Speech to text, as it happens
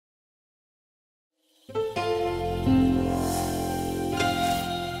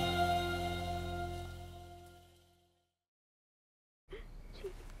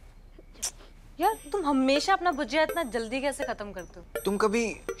यार तुम हमेशा अपना भुजिया इतना जल्दी कैसे खत्म करते हो? तुम कभी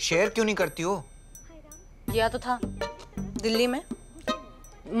शेयर क्यों नहीं करती हो? किया तो था दिल्ली में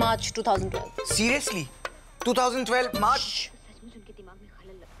मार्च 2012। सीरियसली 2012 मार्च?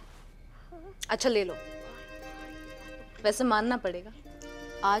 अच्छा ले लो, वैसे मानना पड़ेगा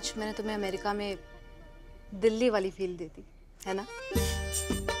आज मैंने तुम्हें अमेरिका में दिल्ली वाली फील दी थी, है ना?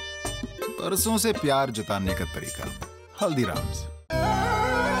 परसों से प्यार जताने का तरीका Haldiram's.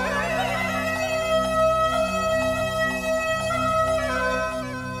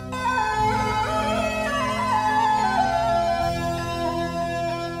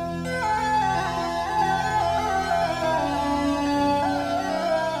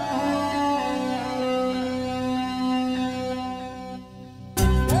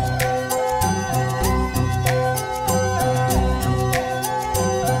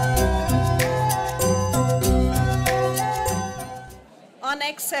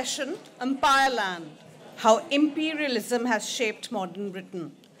 Next session, Empireland, How Imperialism Has Shaped Modern Britain.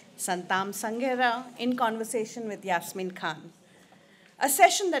 Sathnam Sanghera in conversation with Yasmin Khan. A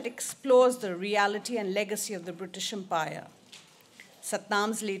session that explores the reality and legacy of the British Empire.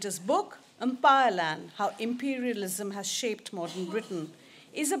 Sathnam's latest book, Empireland, How Imperialism Has Shaped Modern Britain,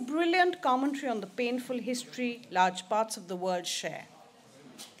 is a brilliant commentary on the painful history large parts of the world share.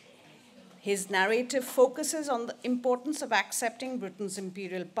 His narrative focuses on the importance of accepting Britain's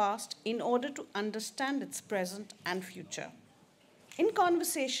imperial past in order to understand its present and future. In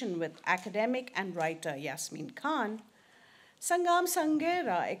conversation with academic and writer Yasmin Khan, Sathnam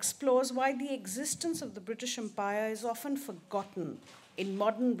Sanghera explores why the existence of the British Empire is often forgotten in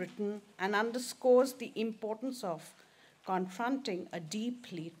modern Britain and underscores the importance of confronting a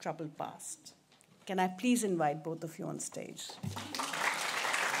deeply troubled past. Can I please invite both of you on stage?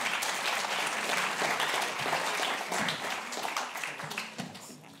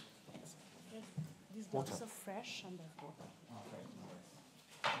 Water. Fresh and water.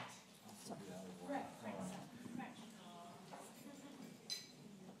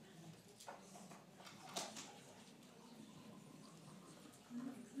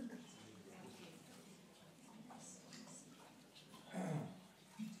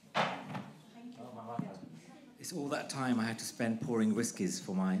 It's all that time I had to spend pouring whiskies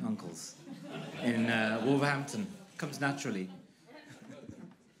for my uncles in Wolverhampton. Comes naturally.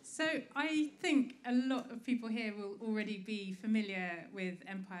 So I think a lot of people here will already be familiar with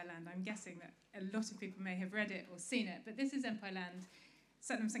Empireland. I'm guessing that a lot of people may have read it or seen it, but this is Empireland,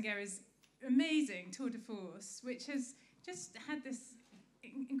 Sathnam Sanghera's amazing tour de force, which has just had this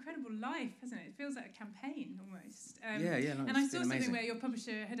incredible life, hasn't it? It feels like a campaign almost. No, and I saw something amazing. where your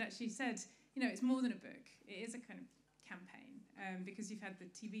publisher had actually said, you know, it's more than a book. It is a kind of campaign because you've had the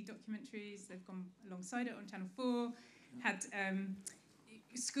TV documentaries, they've gone alongside it on Channel 4, had...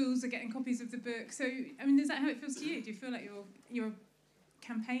 schools are getting copies of the book. So, I mean, is that how it feels to you? Do you feel like you're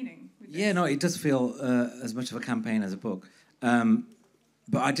campaigning with this? Yeah, no, it does feel as much of a campaign as a book.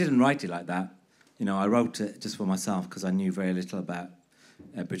 But I didn't write it like that. You know, I wrote it just for myself because I knew very little about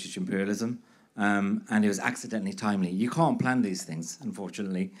British imperialism. And it was accidentally timely. You can't plan these things,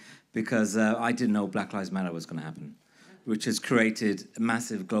 unfortunately, because I didn't know Black Lives Matter was going to happen, which has created a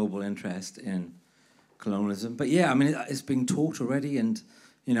massive global interest in colonialism. But yeah, I mean, it's being taught already, and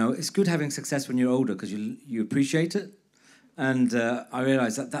you know, it's good having success when you're older because you appreciate it. And I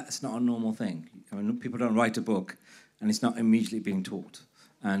realised that that's not a normal thing. I mean, people don't write a book and it's not immediately being taught.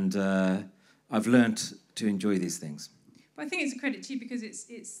 And I've learnt to enjoy these things. But I think it's a credit to you because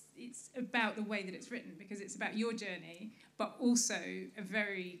it's about the way that it's written, because it's about your journey, but also a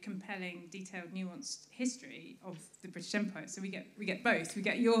very compelling, detailed, nuanced history of the British Empire. So we get both. We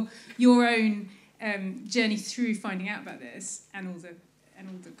get your own journey through finding out about this and all the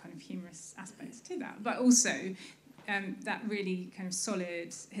kind of humorous aspects to that, but also that really kind of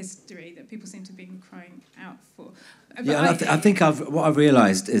solid history that people seem to be crying out for. But I think what I've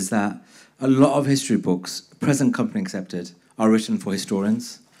realised is that a lot of history books, present company accepted, are written for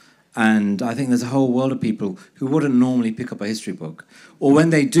historians. And I think there's a whole world of people who wouldn't normally pick up a history book. Or when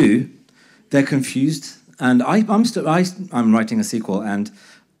they do, they're confused. And I'm writing a sequel, and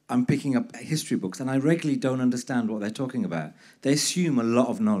I'm picking up history books, and I regularly don't understand what they're talking about. They assume a lot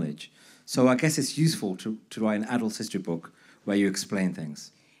of knowledge. So I guess it's useful to write an adult history book where you explain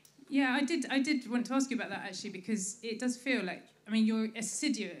things. Yeah, I did want to ask you about that, actually, because it does feel like, I mean, you're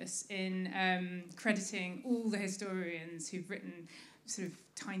assiduous in crediting all the historians who've written sort of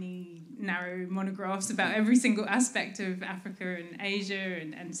tiny, narrow monographs about every single aspect of Africa and Asia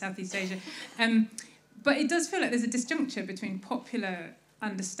and Southeast Asia. But it does feel like there's a disjuncture between popular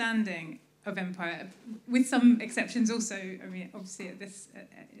understanding of empire, with some exceptions also. I mean, obviously at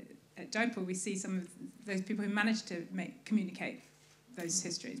at Jaipur, we see some of those people who managed to communicate those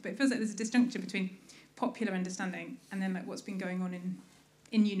histories. But it feels like there's a disjuncture between popular understanding and then like what's been going on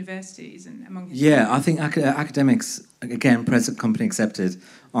in universities and among historians. Yeah, I think academics, again, present company accepted,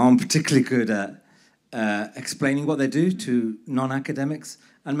 aren't particularly good at explaining what they do to non-academics,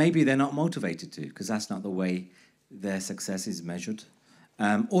 and maybe they're not motivated to, because that's not the way their success is measured.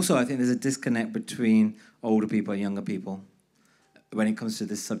 Also, I think there's a disconnect between older people and younger people when it comes to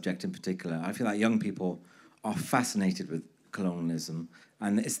this subject in particular. I feel like young people are fascinated with colonialism,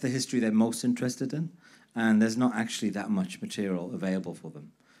 and it's the history they're most interested in, and there's not actually that much material available for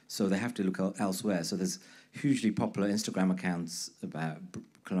them. So they have to look elsewhere. So there's hugely popular Instagram accounts about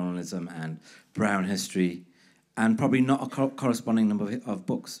colonialism and brown history, and probably not a corresponding number of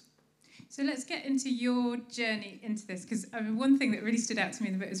books. So let's get into your journey into this, because I mean, one thing that really stood out to me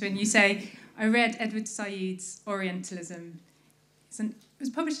in the book was when you say, I read Edward Said's Orientalism. It was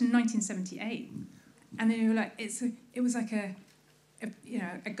published in 1978. And then you were like, it was like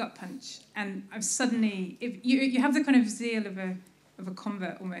a gut punch. And I've suddenly, if you have the kind of zeal of a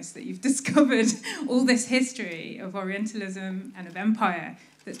convert almost, that you've discovered all this history of Orientalism and of empire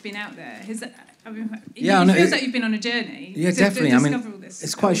that's been out there. Is that, I mean, it feels like you've been on a journey. Yeah, to definitely. discover I mean, all this,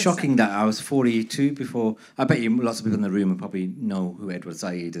 it's quite shocking that I was 42 before. I bet you lots of people in the room would probably know who Edward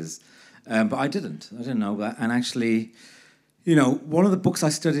Said is, but I didn't. I didn't know that. And actually, you know, one of the books I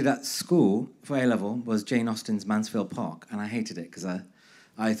studied at school for A-level was Jane Austen's Mansfield Park, and I hated it because I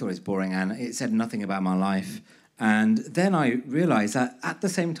thought it was boring and it said nothing about my life. And then I realised that at the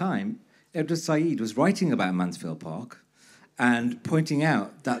same time, Edward Said was writing about Mansfield Park and pointing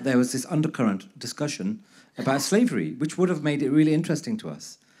out that there was this undercurrent discussion about slavery, which would have made it really interesting to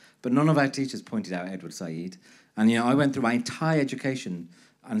us. But none of our teachers pointed out Edward Said. And, you know, I went through my entire education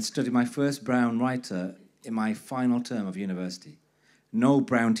and studied my first brown writer in my final term of university. No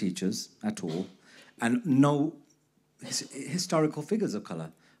brown teachers at all, and no historical figures of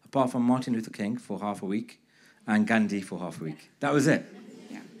colour, apart from Martin Luther King for half a week and Gandhi for half a week. That was it.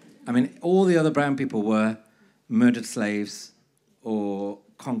 Yeah. I mean, all the other brown people were murdered slaves or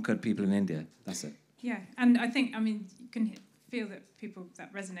conquered people in India. That's it. Yeah, and I think, I mean, you can feel that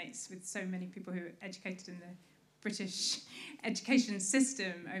that resonates with so many people who are educated in the British education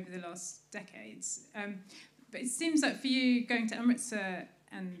system over the last decades. But it seems like for you, going to Amritsar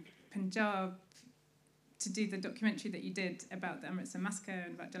and Punjab to do the documentary that you did about the Amritsar massacre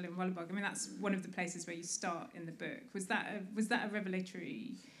and about Jallianwala Bagh, I mean, that's one of the places where you start in the book. Was that a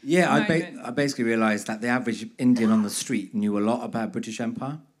revelatory moment? I basically realised that the average Indian on the street knew a lot about British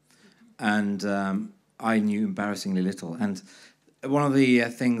Empire, and I knew embarrassingly little. And one of the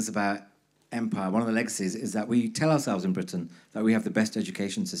things about empire, one of the legacies, is that we tell ourselves in Britain that we have the best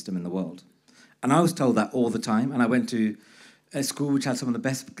education system in the world. And I was told that all the time, and I went to a school which had some of the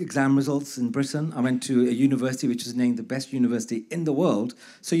best exam results in Britain. I went to a university which was named the best university in the world.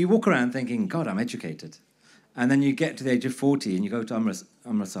 So you walk around thinking, God, I'm educated. And then you get to the age of 40 and you go to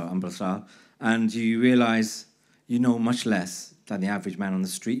Amritsar, and you realise you know much less than the average man on the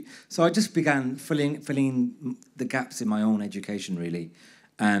street. So I just began filling the gaps in my own education, really.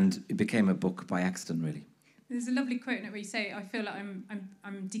 And it became a book by accident, really. There's a lovely quote in it where you say, I feel like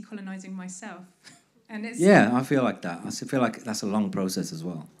I'm decolonising myself. And it's I feel like that. I feel like that's a long process as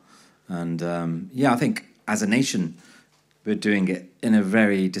well. And I think as a nation, we're doing it in a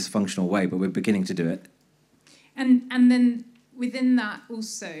very dysfunctional way, but we're beginning to do it. And then within that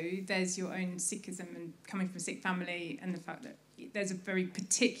also, there's your own Sikhism and coming from a Sikh family, and the fact that there's a very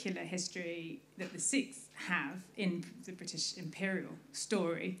particular history that the Sikhs have in the British imperial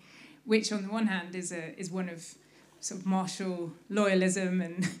story, which on the one hand is one of sort of martial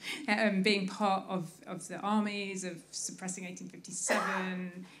loyalism and being part of the armies, of suppressing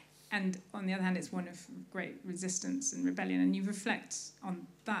 1857, and on the other hand it's one of great resistance and rebellion, and you reflect on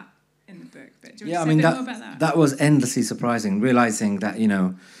that in the book. But do you want to say a bit more about that? That was endlessly surprising, realising that, you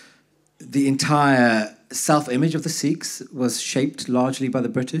know, the entire self-image of the Sikhs was shaped largely by the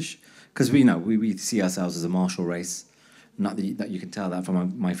British, because we see ourselves as a martial race. Not that you can tell that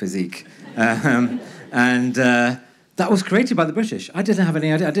from my physique. That was created by the British. I didn't have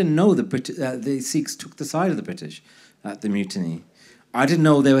any idea. I didn't know the Sikhs took the side of the British at the mutiny. I didn't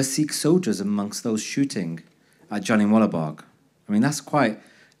know there were Sikh soldiers amongst those shooting at Jallianwala Bagh. I mean, that's quite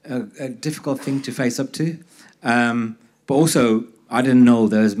a difficult thing to face up to. But also, I didn't know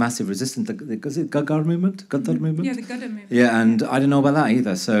there was massive resistance. Was it Gaddar movement? Gaddar movement? Yeah, the Gaddar movement. Yeah, and I didn't know about that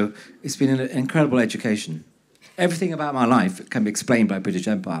either. So it's been an incredible education. Everything about my life can be explained by British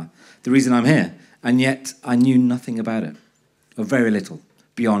Empire. The reason I'm here. And yet I knew nothing about it, or very little,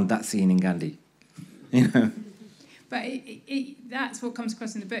 beyond that scene in Gandhi. You know. But that's what comes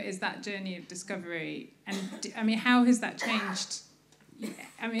across in the book, is that journey of discovery. And I mean, how has that changed?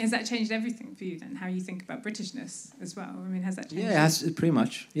 I mean, has that changed everything for you then? How you think about Britishness as well? I mean, has that changed? Yeah, it has, pretty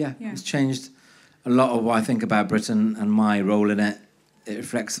much. Yeah, it's changed a lot of what I think about Britain and my role in it. It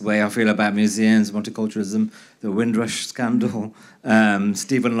reflects the way I feel about museums, multiculturalism, the Windrush scandal,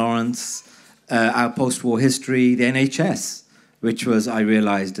 Stephen Lawrence, our post-war history, the NHS, which was, I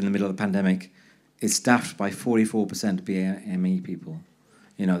realised in the middle of the pandemic, is staffed by 44% BME people.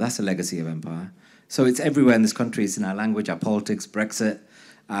 You know, that's a legacy of empire. So it's everywhere in this country. It's in our language, our politics, Brexit,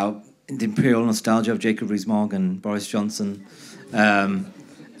 our imperial nostalgia of Jacob Rees-Mogg and Boris Johnson.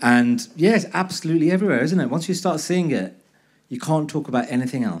 And yes, absolutely everywhere, isn't it? Once you start seeing it, you can't talk about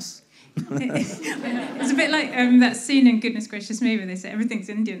anything else. It's a bit like that scene in Goodness Gracious Me where they say everything's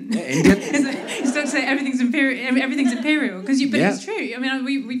Indian. Yeah, Indian. It's not to say everything's imperial, but it's true. I mean,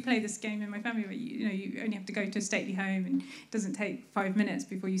 we play this game in my family where you only have to go to a stately home, and it doesn't take 5 minutes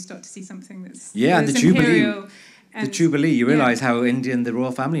before you start to see something that's and the imperial. The Jubilee. You realise how Indian the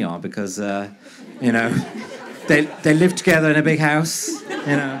royal family are because they live together in a big house.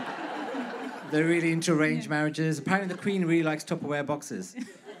 You know, they're really into arranged marriages. Apparently, the Queen really likes Tupperware boxes,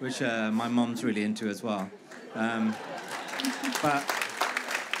 which my mum's really into as well. But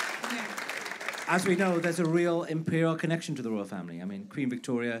as we know, there's a real imperial connection to the royal family. I mean, Queen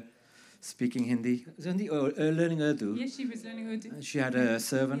Victoria speaking Hindi. Was Hindi or learning Urdu? Yes, she was learning Urdu. She had a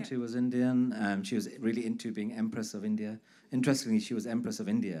servant who was Indian. She was really into being Empress of India. Interestingly, she was Empress of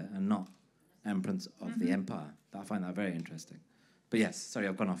India and not Empress of the Empire. I find that very interesting. But yes, sorry,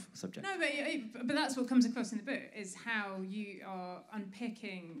 I've gone off subject. No, but that's what comes across in the book, is how you are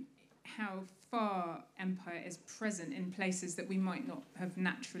unpicking how far empire is present in places that we might not have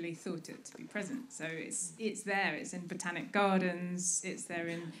naturally thought it to be present. So it's there. It's in botanic gardens. It's there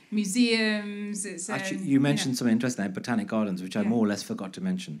in museums. It's actually, you mentioned something interesting there, botanic gardens, which I more or less forgot to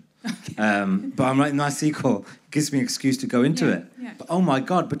mention. Okay. But I'm writing my sequel. It gives me an excuse to go into it. Yeah. But oh my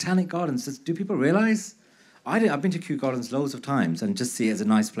God, botanic gardens! Do people realise? I've been to Kew Gardens loads of times and just see it as a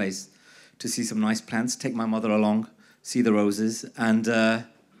nice place to see some nice plants, take my mother along, see the roses, and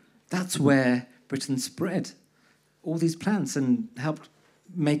that's where Britain spread all these plants and helped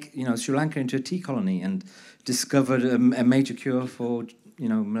make Sri Lanka into a tea colony and discovered a major cure for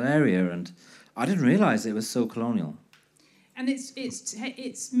malaria. And I didn't realise it was so colonial. And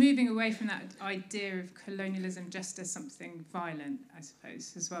it's moving away from that idea of colonialism just as something violent, I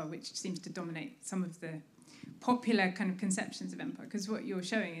suppose, as well, which seems to dominate some of the popular kind of conceptions of empire. Because what you're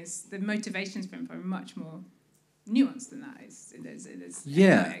showing is the motivations for empire are much more nuanced than that. There's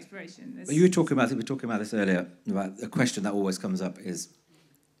exploration. We were talking about this earlier, about a question that always comes up is,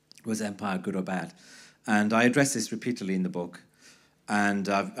 was empire good or bad? And I address this repeatedly in the book. And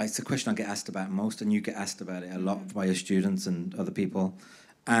it's a question I get asked about most, and you get asked about it a lot by your students and other people.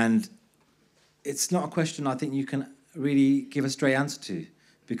 And it's not a question I think you can really give a straight answer to,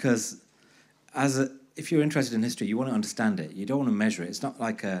 because if you're interested in history, you want to understand it. You don't want to measure it. It's not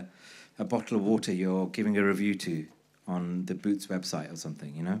like a bottle of water you're giving a review to on the Boots website or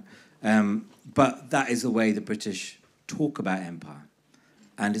something, But that is the way the British talk about empire.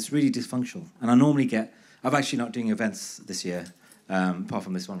 And it's really dysfunctional. And I'm actually not doing events this year, apart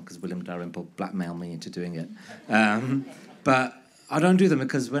from this one, because William Dalrymple blackmailed me into doing it. But I don't do them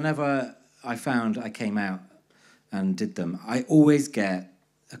because whenever I found I came out and did them, I always get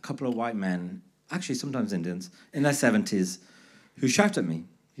a couple of white men, actually sometimes Indians, in their 70s, who shout at me.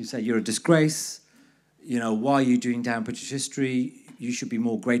 Who say, you're a disgrace, why are you doing down British history? You should be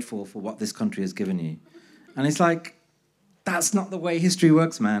more grateful for what this country has given you. And it's like, that's not the way history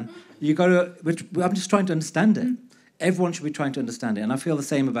works, man. I'm just trying to understand it. Everyone should be trying to understand it. And I feel the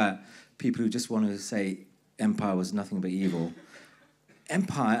same about people who just want to say empire was nothing but evil.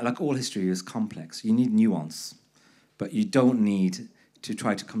 Empire, like all history, is complex. You need nuance. But you don't need to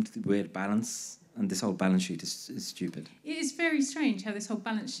try to come to the weird balance. And this whole balance sheet is stupid. It is very strange how this whole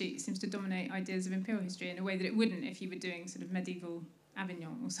balance sheet seems to dominate ideas of imperial history in a way that it wouldn't if you were doing sort of medieval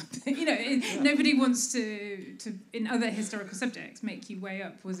Avignon or something. Nobody wants to, in other historical subjects, make you weigh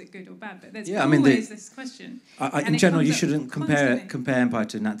up, was it good or bad? But there's always this question. In general, you shouldn't compare empire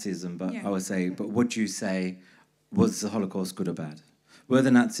to Nazism, but I would say, but would you say, was the Holocaust good or bad? Were the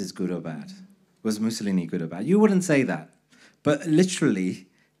Nazis good or bad? Was Mussolini good or bad? You wouldn't say that. But literally,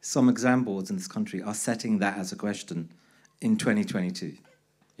 some exam boards in this country are setting that as a question in 2022.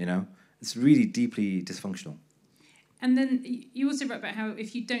 It's really deeply dysfunctional. And then you also wrote about how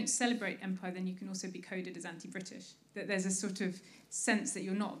if you don't celebrate empire, then you can also be coded as anti-British. That there's a sort of sense that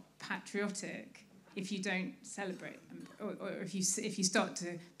you're not patriotic if you don't celebrate, or if you start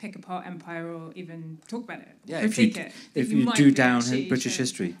to pick apart empire or even talk about it, critique it. If you do down British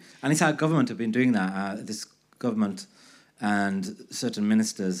history, and it's our government have been doing that. This government and certain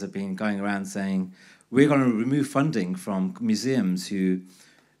ministers have been going around saying we're going to remove funding from museums who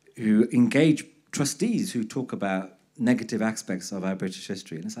engage trustees who talk about negative aspects of our British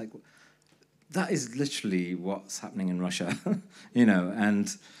history, and it's like that is literally what's happening in Russia, you know,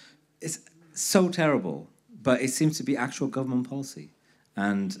 and it's so terrible. But it seems to be actual government policy,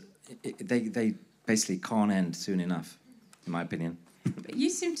 and they basically can't end soon enough, in my opinion. But you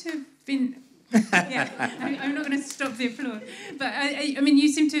seem to have been. Yeah, I'm not going to stop the applause. But I mean, you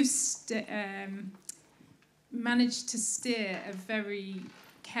seem to have managed to steer a very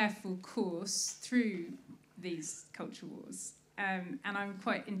careful course through these culture wars, and I'm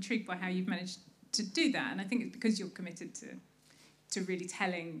quite intrigued by how you've managed to do that. And I think it's because you're committed to really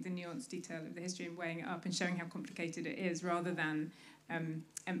telling the nuanced detail of the history and weighing it up and showing how complicated it is, rather than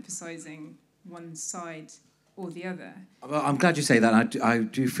emphasising one side or the other. Well, I'm glad you say that. I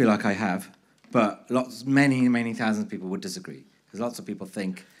do feel like I have, but many thousands of people would disagree, because lots of people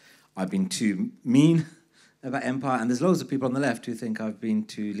think I've been too mean about empire, and there's loads of people on the left who think I've been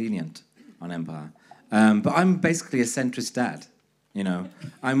too lenient on empire. But I'm basically a centrist dad, you know.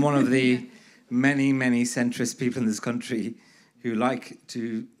 I'm one of the many centrist people in this country who like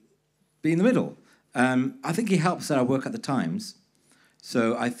to be in the middle. I think it helps that I work at the Times,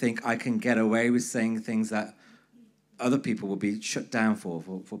 so I think I can get away with saying things that other people will be shut down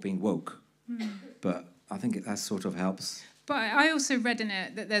for being woke. But I think that sort of helps. But I also read in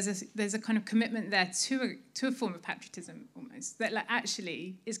it that there's a kind of commitment there to a form of patriotism almost, that like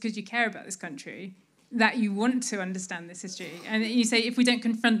actually it's because you care about this country that you want to understand this history. And you say if we don't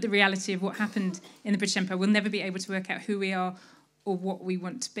confront the reality of what happened in the British Empire, we'll never be able to work out who we are or what we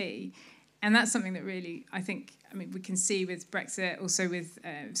want to be. And that's something that really, I mean, we can see with Brexit, also with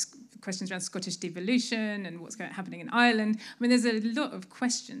questions around Scottish devolution and what's happening in Ireland. I mean, there's a lot of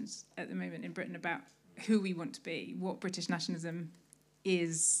questions at the moment in Britain about who we want to be, what British nationalism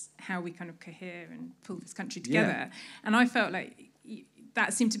is, how we kind of cohere and pull this country together. Yeah. And I felt like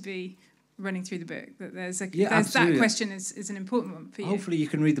that seemed to be running through the book, that that question is an important one for you. Hopefully you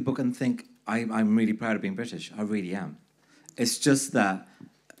can read the book and think, I'm really proud of being British. I really am. It's just that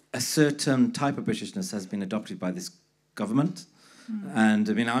a certain type of Britishness has been adopted by this government. And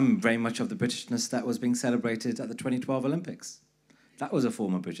I mean, I'm very much of the Britishness that was being celebrated at the 2012 Olympics. That was a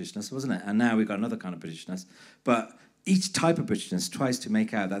form of Britishness, wasn't it? And now we've got another kind of Britishness. But each type of Britishness tries to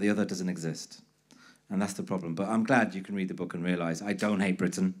make out that the other doesn't exist. And that's the problem. But I'm glad you can read the book and realise I don't hate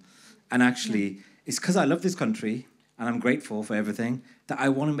Britain. And actually, it's because I love this country and I'm grateful for everything that I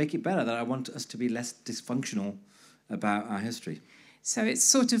want to make it better, that I want us to be less dysfunctional about our history. So it's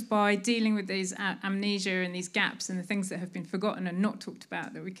sort of by dealing with these amnesia and these gaps and the things that have been forgotten and not talked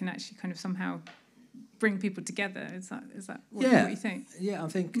about that we can actually kind of somehow bring people together. Is that what you think? Yeah,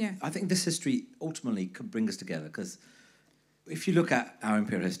 I think this history ultimately could bring us together, because if you look at our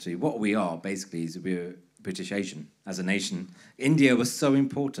imperial history, what we are basically is we're British Asian as a nation. India was so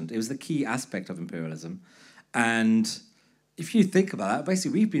important. It was the key aspect of imperialism. And if you think about that,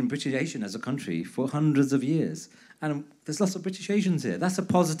 basically we've been British Asian as a country for hundreds of years. And there's lots of British Asians here. That's a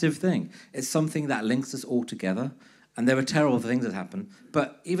positive thing. It's something that links us all together. And there are terrible things that happen.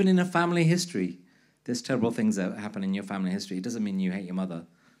 But even in a family history, there's terrible things that happen in your family history. It doesn't mean you hate your mother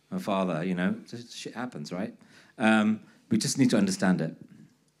or father, you know. Just shit happens, right? We just need to understand it.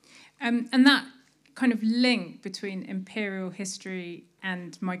 And that kind of link between imperial history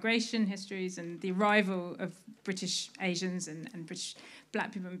and migration histories and the arrival of British Asians and British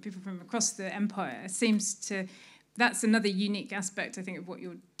black people and people from across the empire seems to... That's another unique aspect, I think, of what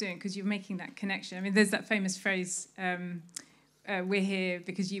you're doing, because you're making that connection. I mean, there's that famous phrase, we're here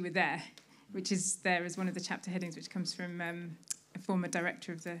because you were there, which is there as one of the chapter headings, which comes from a former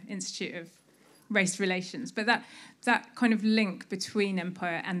director of the Institute of Race Relations. But that kind of link between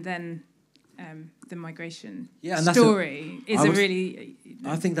empire and then the migration story is a really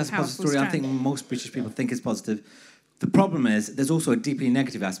I think that's a positive story. Strand. I think most British people think it's positive. The problem is there's also a deeply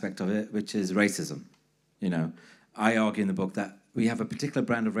negative aspect of it, which is racism. You know, I argue in the book that we have a particular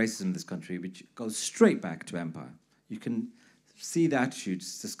brand of racism in this country which goes straight back to empire. You can see the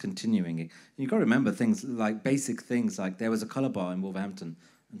attitudes just continuing. You've got to remember things like basic things like there was a colour bar in Wolverhampton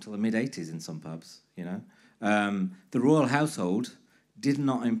until the mid-80s in some pubs, you know. The royal household did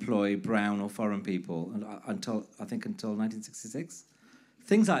not employ brown or foreign people until 1966.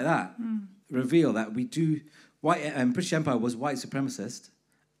 Things like that reveal that we do... British Empire was white supremacist,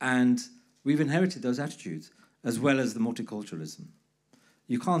 and we've inherited those attitudes, as well as the multiculturalism.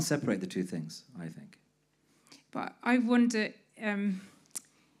 You can't separate the two things, I think. But I wonder,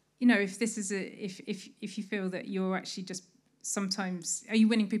 if this is if you feel that you're actually just sometimes, are you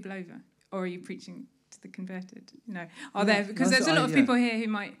winning people over, or are you preaching to the converted? Are there, because there's a lot of people here who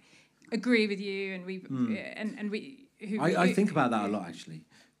might agree with you, and I think about that a lot, actually,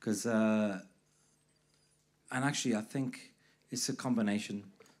 because and actually I think it's a combination.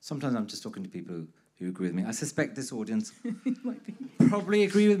 Sometimes I'm just talking to people who agree with me. I suspect this audience probably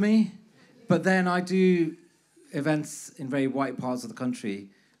agree with me, but then I do events in very white parts of the country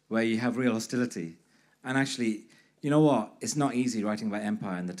where you have real hostility. And actually, you know what? It's not easy writing about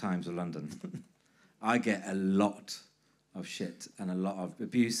Empire in the Times of London. I get a lot of shit and a lot of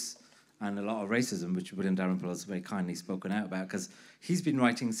abuse and a lot of racism, which William Dalrymple has very kindly spoken out about, because he's been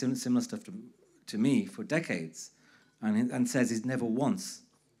writing similar stuff to me for decades, and says he's never once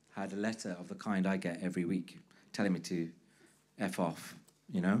had a letter of the kind I get every week telling me to F off,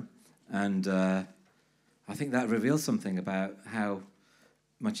 And I think that reveals something about how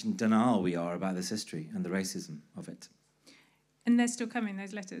much in denial we are about this history and the racism of it. And they're still coming,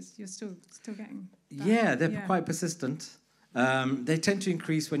 those letters? You're still getting that? Yeah, they're quite persistent. They tend to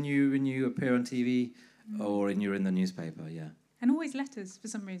increase when you appear on TV or when you're in the newspaper, yeah. And always letters, for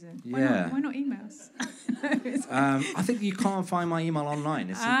some reason. Yeah. Why not emails? I think you can't find my email online.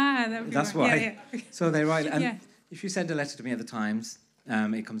 That would be that's right. why. Yeah. So they write, and Yeah. if you send a letter to me at the Times,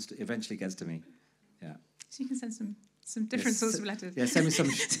 eventually gets to me. Yeah. So you can send some different sorts of letters. Yeah, send me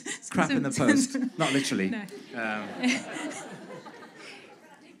some crap in the post. Not literally. No.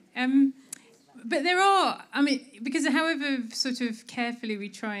 But there are, because however sort of carefully we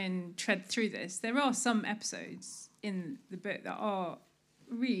try and tread through this, there are some episodes in the book that are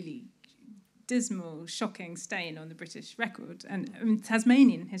really dismal, shocking stain on the British record. And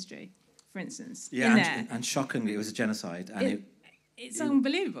Tasmanian history, for instance, in there. And shockingly, it was a genocide. And it's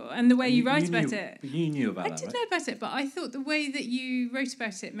unbelievable. And the way you write about it... You knew about that, I did know about it, but I thought the way that you wrote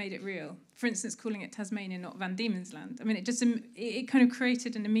about it made it real. For instance, calling it Tasmania, not Van Diemen's Land. It kind of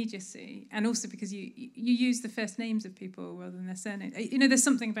created an immediacy. And also because you use the first names of people rather than their surnames. There's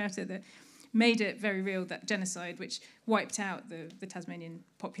something about it that made it very real, that genocide, which wiped out the Tasmanian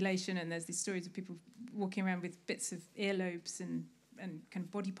population. And there's these stories of people walking around with bits of earlobes and kind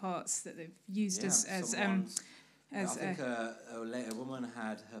of body parts that they've used I think a woman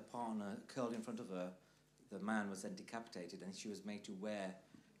had her partner curled in front of her. The man was then decapitated, and she was made to wear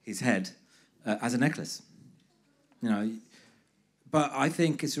his head as a necklace. But I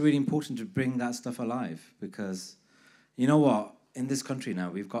think it's really important to bring that stuff alive, because you know what? In this country now,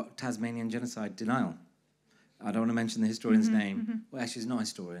 we've got Tasmanian genocide denial. I don't want to mention the historian's name. Mm-hmm. Well, actually, he's not a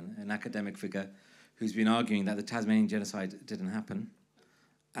historian, an academic figure who's been arguing that the Tasmanian genocide didn't happen.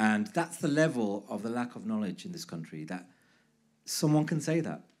 And that's the level of the lack of knowledge in this country, that someone can say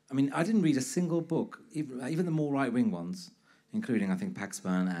that. I didn't read a single book, even the more right-wing ones, including, I think,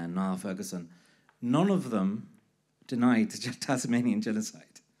 Paxman and Niall Ferguson. None of them denied the Tasmanian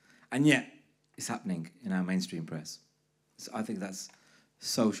genocide. And yet, it's happening in our mainstream press. So I think that's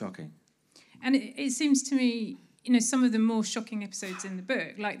so shocking. And it seems to me, some of the more shocking episodes in the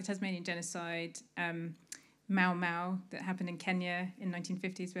book, like the Tasmanian genocide, Mau Mau, that happened in Kenya in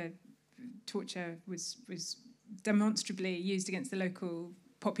 1950s, where torture was demonstrably used against the local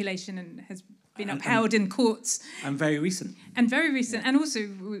population and has been upheld in courts. And very recent. Yeah. And also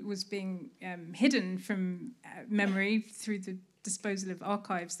was being hidden from memory through the disposal of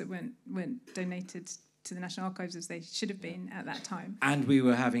archives that weren't donated to the National Archives as they should have been at that time. And we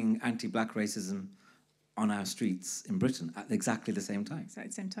were having anti-black racism on our streets in Britain at exactly the same time. Exactly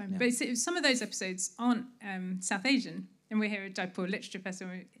the same time. Yeah. But some of those episodes aren't South Asian. And we're here at Jaipur Literature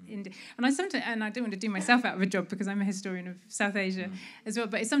Festival in India. And I don't want to do myself out of a job because I'm a historian of South Asia as well.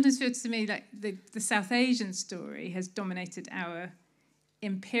 But it sometimes feels to me like the South Asian story has dominated our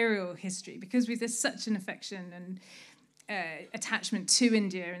imperial history, because there's such an affection and attachment to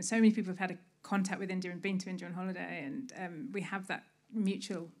India, and so many people have had a contact with India and been to India on holiday, and we have that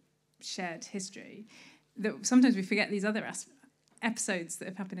mutual shared history, that sometimes we forget these other episodes that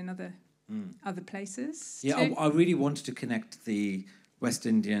have happened in other places. Yeah, too. I really wanted to connect the West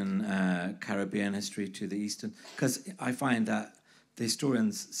Indian Caribbean history to the Eastern, because I find that the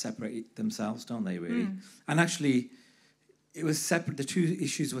historians separate themselves, don't they, really? And actually, it was separate. The two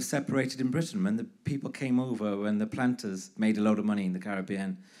issues were separated in Britain when the people came over, when the planters made a load of money in the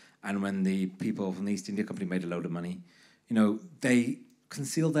Caribbean, and when the people from the East India Company made a load of money. They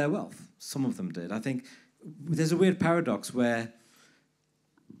concealed their wealth. Some of them did. I think there's a weird paradox where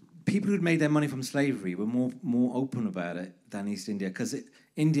people who'd made their money from slavery were more open about it than East India, because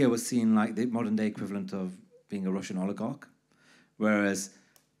India was seen like the modern-day equivalent of being a Russian oligarch, whereas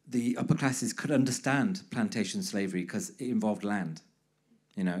the upper classes could understand plantation slavery because it involved land.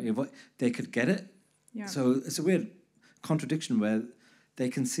 You know, they could get it. Yeah. So it's a weird contradiction where they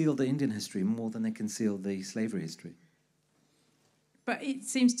conceal the Indian history more than they conceal the slavery history. But it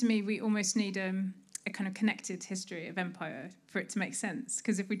seems to me we almost need a kind of connected history of empire for it to make sense.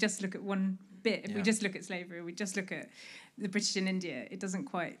 Because if we just look at one bit, if we just look at slavery, we just look at the British in India, it doesn't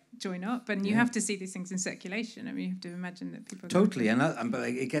quite join up. And you have to see these things in circulation. I mean, you have to imagine that people... Totally, but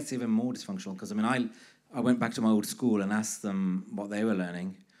it gets even more dysfunctional because, I mean, I went back to my old school and asked them what they were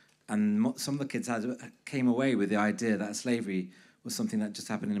learning, and some of the kids came away with the idea that slavery was something that just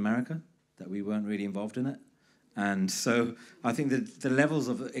happened in America, that we weren't really involved in it. And so I think that the levels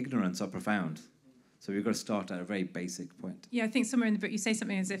of ignorance are profound. So we've got to start at a very basic point. Yeah, I think somewhere in the book you say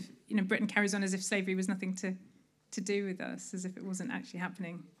something as if, you know, Britain carries on as if slavery was nothing to do with us, as if it wasn't actually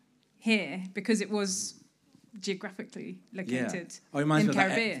happening here, because it was geographically located in the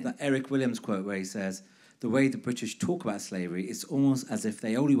Caribbean. That Eric Williams quote where he says, the way the British talk about slavery, it's almost as if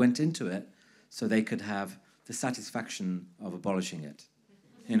they only went into it so they could have the satisfaction of abolishing it.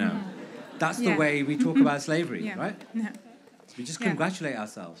 You know, that's the way we talk about slavery, right? Yeah. We just congratulate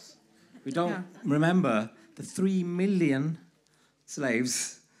ourselves. We don't remember the 3 million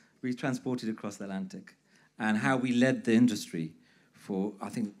slaves we transported across the Atlantic and how we led the industry for, I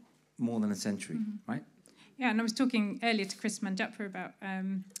think, more than a century, right? Yeah, and I was talking earlier to Chris Manjapra about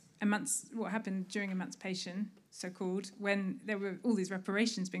what happened during emancipation, so-called, when there were all these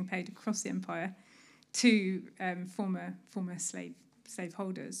reparations being paid across the empire to former slave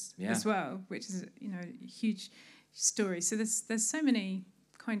holders as well, which is, you know, a huge story. So there's so many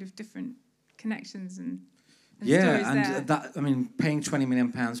kind of different connections and stories there. That, I mean, paying £20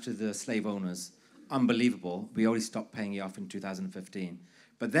 million to the slave owners, unbelievable. We only stopped paying it off in 2015.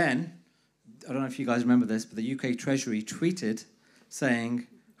 But then, I don't know if you guys remember this, but the UK Treasury tweeted saying,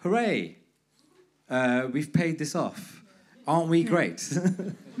 hooray, we've paid this off. Aren't we great?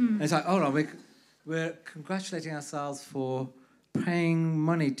 And it's like, hold on, we're congratulating ourselves for paying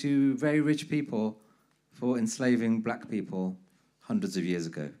money to very rich people for enslaving black people hundreds of years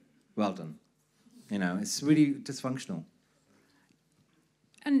ago. Well done. You know, it's really dysfunctional.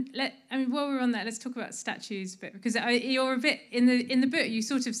 And while we're on that, let's talk about statues a bit, because you're a bit in the book. You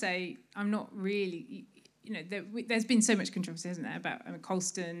sort of say, I'm not really. You know, there's been so much controversy, hasn't there, about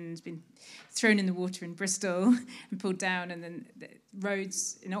Colston's been thrown in the water in Bristol and pulled down, and then the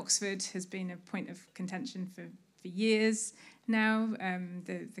Rhodes in Oxford has been a point of contention for years now.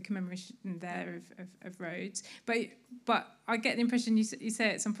 The commemoration there of Rhodes, but I get the impression you say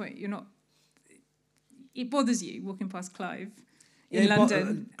at some point you're not. It bothers you walking past Clive in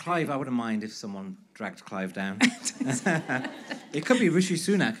London. Clive, I wouldn't mind if someone dragged Clive down. It could be Rishi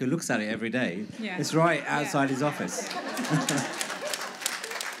Sunak, who looks at it every day. Yeah. It's right outside his office.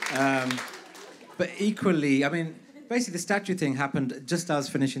 But equally, I mean, basically the statue thing happened just as I was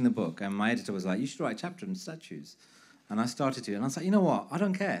finishing the book, and my editor was like, you should write a chapter on statues. And I started to, and I was like, you know what? I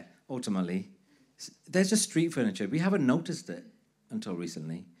don't care, ultimately. There's just street furniture. We haven't noticed it until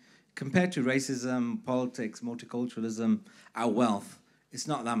recently. Compared to racism, politics, multiculturalism, our wealth, it's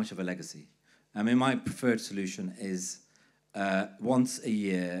not that much of a legacy. I mean, my preferred solution is once a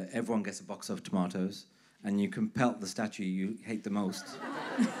year, everyone gets a box of tomatoes, and you can pelt the statue you hate the most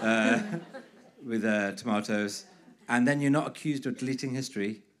with tomatoes, and then you're not accused of deleting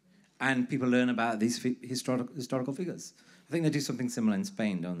history, and people learn about these historical figures. I think they do something similar in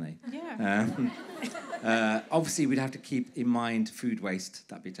Spain, don't they? Yeah. Obviously, we'd have to keep in mind food waste.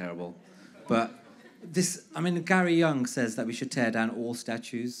 That'd be terrible. But Gary Young says that we should tear down all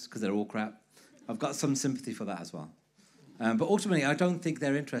statues because they're all crap. I've got some sympathy for that as well. But ultimately, I don't think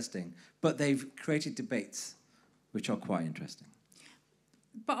they're interesting. But they've created debates which are quite interesting.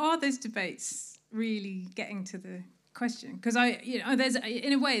 But are those debates really getting to the question? Because there's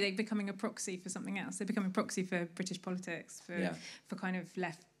in a way they're becoming a proxy for something else. They're becoming a proxy for British politics, for kind of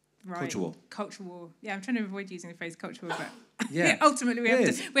left, right, culture war. Yeah, I'm trying to avoid using the phrase culture war, but ultimately we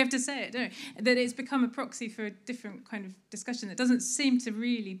have to say it, don't we? That it's become a proxy for a different kind of discussion that doesn't seem to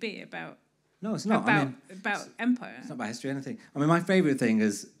really be about. No, it's not. About empire. It's not about history or anything. I mean, my favourite thing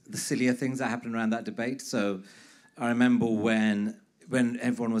is the sillier things that happened around that debate. So I remember when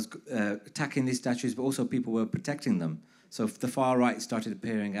everyone was attacking these statues, but also people were protecting them. So the far right started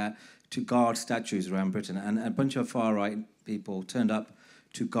appearing to guard statues around Britain, and a bunch of far right people turned up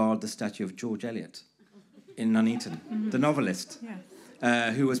to guard the statue of George Eliot in Nuneaton, the novelist,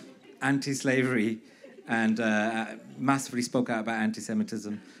 who was anti-slavery and massively spoke out about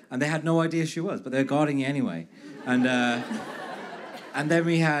anti-Semitism. And they had no idea she was, but they were guarding it anyway. And then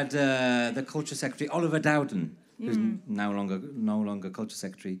we had the Culture Secretary, Oliver Dowden, who's no longer culture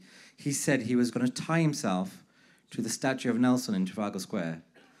secretary, he said he was going to tie himself to the statue of Nelson in Trafalgar Square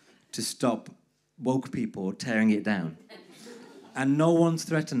to stop woke people tearing it down. And no one's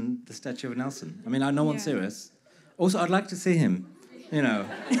threatened the statue of Nelson. I mean, no one's serious. Also, I'd like to see him, you know.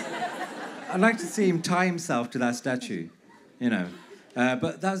 I'd like to see him tie himself to that statue, you know.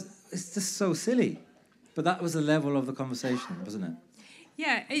 But it's just so silly. But that was the level of the conversation, wasn't it?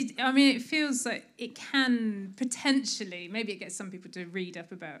 Yeah, I mean, it feels like it can potentially, maybe it gets some people to read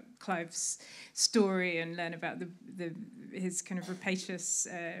up about Clive's story and learn about his kind of rapacious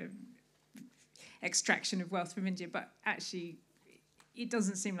extraction of wealth from India, but actually it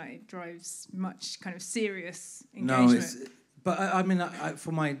doesn't seem like it drives much kind of serious engagement. No, but I mean,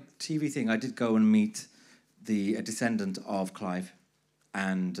 for my TV thing, I did go and meet a descendant of Clive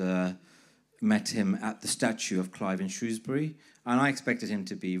and met him at the statue of Clive in Shrewsbury, and I expected him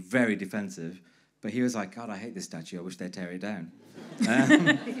to be very defensive, but he was like, God, I hate this statue, I wish they'd tear it down.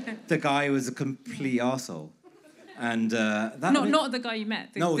 The guy was a complete arsehole. And not the guy you met.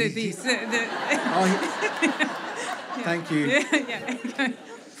 Thank you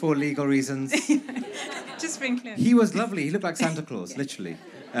for legal reasons. Just being clear. He was lovely. He looked like Santa Claus, literally.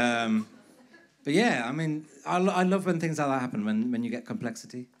 But yeah, I mean, I love when things like that happen, when you get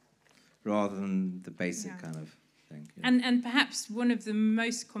complexity rather than the basic kind of thing. You know? And perhaps one of the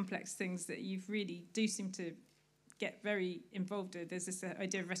most complex things that you really do seem to get very involved with is this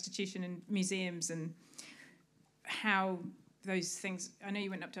idea of restitution in museums and how those things... I know you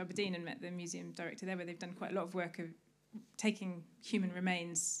went up to Aberdeen and met the museum director there, where they've done quite a lot of work of taking human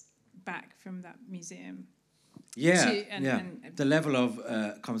remains back from that museum. The level of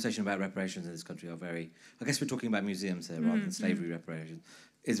conversation about reparations in this country are very... I guess we're talking about museums here rather than slavery reparations.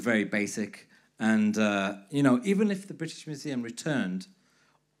 It's very basic. And, you know, even if the British Museum returned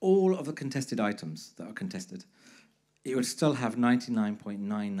all of the contested items that are contested, it would still have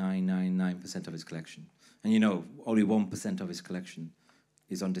 99.9999% of its collection. And, you know, only 1% of his collection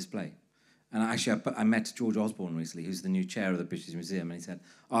is on display. And actually, I met George Osborne recently, who's the new chair of the British Museum, and he said,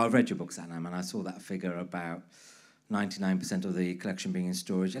 I've read your book, Sathnam, and I saw that figure about 99% of the collection being in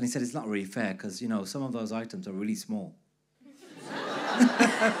storage. And he said, it's not really fair, because, you know, some of those items are really small. Did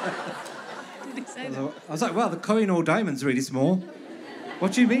he say that? I was like, well, the Koh-i-Noor diamond's really small.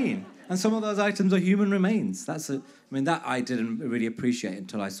 What do you mean? And some of those items are human remains. That I didn't really appreciate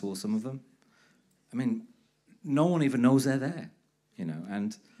until I saw some of them. I mean, no one even knows they're there, you know,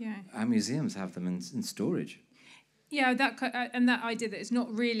 and our museums have them in storage. Yeah, that idea that it's not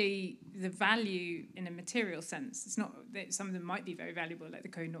really the value in a material sense. It's not that some of them might be very valuable, like the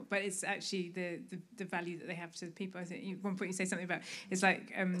Koh-i-Noor, but it's actually the value that they have to the people. I think at one point you say something about it's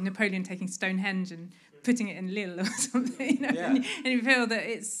like Napoleon taking Stonehenge and putting it in Lille or something, you know, and you feel that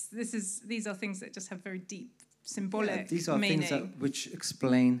these are things that just have very deep symbolic these are meaning. Things which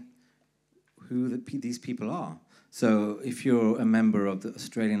explain who these people are. So if you're a member of the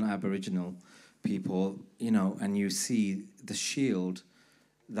Australian Aboriginal people, you know, and you see the shield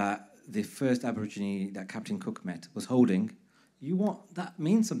that the first Aborigine that Captain Cook met was holding, that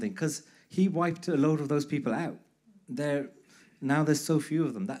means something, because he wiped a load of those people out. Now there's so few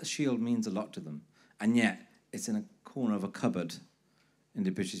of them. That shield means a lot to them. And yet, it's in a corner of a cupboard in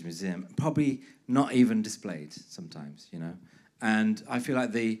the British Museum, probably not even displayed sometimes, you know. And I feel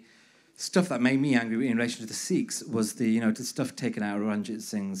like the stuff that made me angry in relation to the Sikhs was the stuff taken out of Ranjit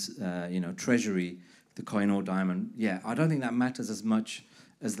Singh's, treasury, the Koh-i-Noor diamond. Yeah, I don't think that matters as much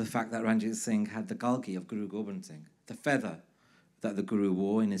as the fact that Ranjit Singh had the galgi of Guru Gobind Singh, the feather that the Guru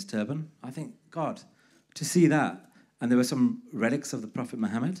wore in his turban. I think, God, to see that, and there were some relics of the Prophet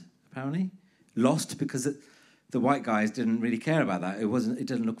Muhammad, apparently, lost because the white guys didn't really care about that. It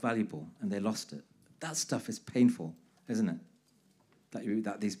didn't look valuable, and they lost it. That stuff is painful, isn't it?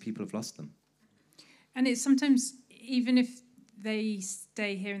 That these people have lost them. And it's sometimes, even if they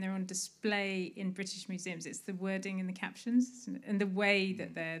stay here and they're on display in British museums, it's the wording in the captions and the way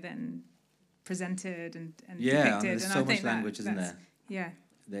that they're then presented and depicted. And there's so much language, isn't there? Yeah.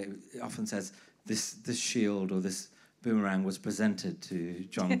 It often says, this shield or this boomerang was presented to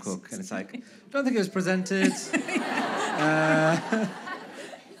John Cook. And it's like, I don't think it was presented.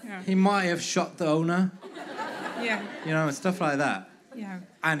 He might have shot the owner. Yeah. You know, and stuff like that. Yeah.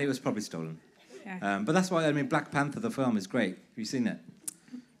 And it was probably stolen. Yeah. But that's why, Black Panther, the film, is great. Have you seen it?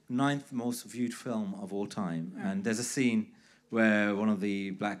 9th most viewed film of all time. Oh. And there's a scene where one of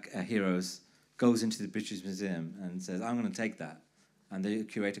the black heroes goes into the British Museum and says, I'm going to take that. And the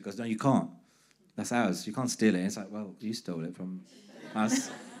curator goes, no, you can't. That's ours. You can't steal it. And it's like, well, you stole it from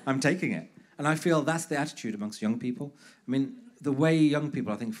us. I'm taking it. And I feel that's the attitude amongst young people. I mean, the way young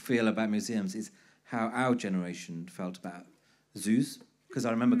people, I think, feel about museums is how our generation felt about zoos. Because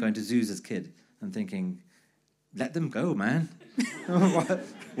I remember going to zoos as a kid and thinking, let them go, man.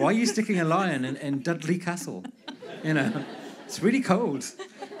 Why are you sticking a lion in Dudley Castle? You know, it's really cold.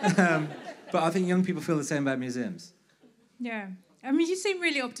 But I think young people feel the same about museums. Yeah. I mean, you seem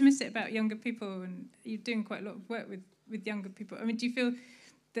really optimistic about younger people, and you're doing quite a lot of work with younger people. I mean, do you feel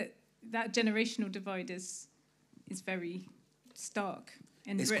that generational divide is very stark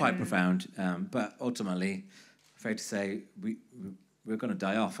in It's Britain? quite profound, but ultimately, afraid to say, we're going to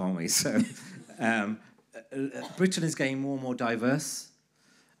die off, aren't we? So Britain is getting more and more diverse,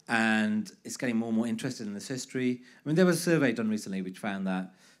 and it's getting more and more interested in this history. I mean, there was a survey done recently which found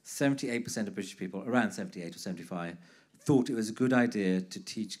that 78% of British people, around 78 or 75, thought it was a good idea to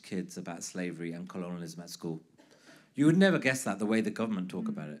teach kids about slavery and colonialism at school. You would never guess that the way the government talk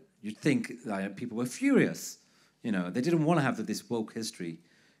about it. You'd think people were furious. You know, they didn't want to have this woke history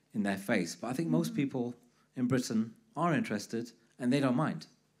in their face. But I think most people in Britain are interested, and they don't mind.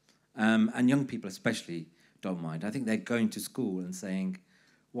 And young people especially don't mind. I think they're going to school and saying,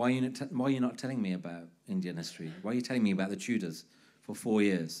 why are you not telling me about Indian history? Why are you telling me about the Tudors for 4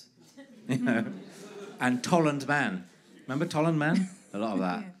 years? You know? And Tolland Man. Remember Tolland Man? A lot of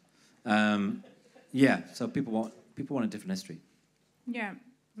that. Yeah, so people want a different history. Yeah,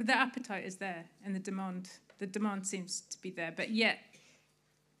 but the appetite is there, and the demand seems to be there, but yet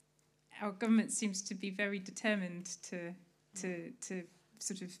our government seems to be very determined to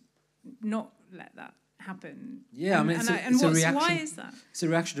sort of not let that happen. Yeah, I mean, it's a reaction. Why is that? It's a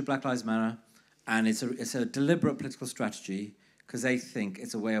reaction to Black Lives Matter, and it's a deliberate political strategy because they think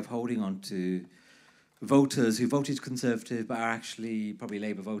it's a way of holding on to voters who voted Conservative but are actually probably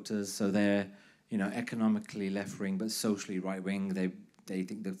Labour voters, so they're economically left-wing but socially right-wing. They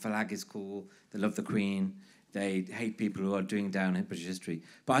think the flag is cool, they love the Queen, they hate people who are doing down in British history.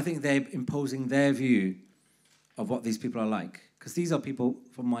 But I think they're imposing their view of what these people are like, because these are people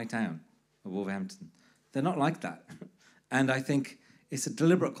from my town, of Wolverhampton. They're not like that. And I think it's a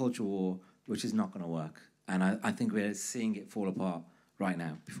deliberate culture war which is not going to work. And I think we're seeing it fall apart right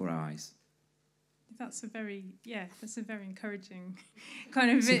now before our eyes. That's a very encouraging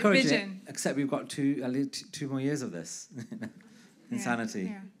kind of vision. Except we've got two more years of this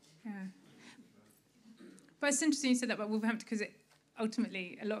insanity. Yeah. But it's interesting you said that about Wolverhampton, because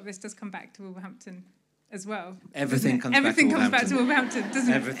ultimately a lot of this does come back to Wolverhampton as well. Everything comes back to Wolverhampton,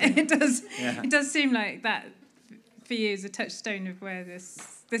 doesn't Everything. it? It does. Yeah. It does seem like that for you is a touchstone of where this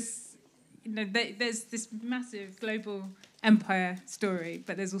there's this massive global empire story,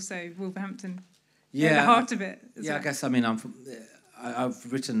 but there's also Wolverhampton. Yeah, the heart of it. Yeah, I guess. I mean,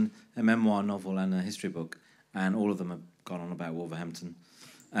 I've written a memoir novel and a history book, and all of them have gone on about Wolverhampton.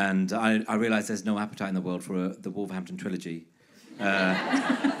 And I realise there's no appetite in the world for the Wolverhampton trilogy, but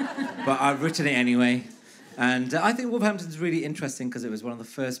I've written it anyway. And I think Wolverhampton's really interesting because it was one of the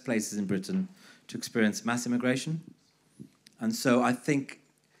first places in Britain to experience mass immigration, and so I think,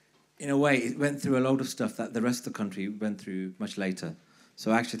 in a way, it went through a load of stuff that the rest of the country went through much later. So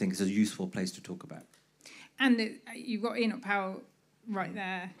I actually think it's a useful place to talk about. And you've got Enoch Powell right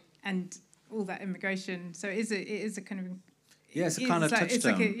there, and all that immigration. So it is a kind of... Yeah, it's a kind of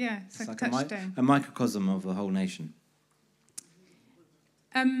touchstone. It's like a touchstone. A microcosm of the whole nation.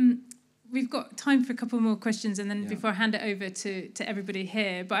 We've got time for a couple more questions, and then before I hand it over to everybody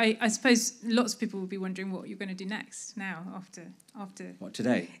here. But I suppose lots of people will be wondering what you're going to do next now, after... What,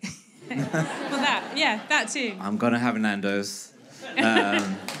 today? Well, that too. I'm going to have Nando's.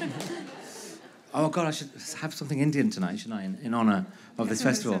 Oh God, I should have something Indian tonight, shouldn't I? In honour of this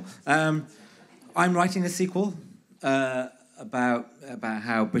festival. I'm writing a sequel about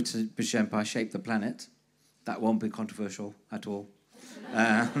how British Empire shaped the planet. That won't be controversial at all.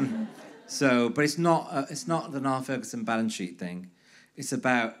 But it's not the Niall Ferguson balance sheet thing. It's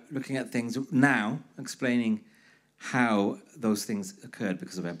about looking at things now, explaining how those things occurred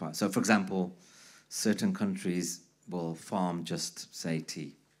because of empire. So, for example, certain countries will farm just, say,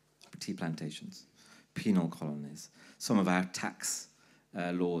 tea plantations, penal colonies. Some of our tax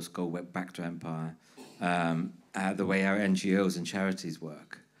laws go back to empire, the way our NGOs and charities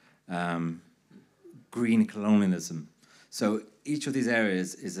work, green colonialism. So each of these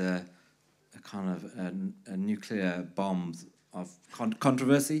areas is a kind of a nuclear bomb of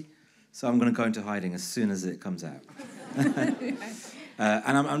controversy. So I'm going to go into hiding as soon as it comes out.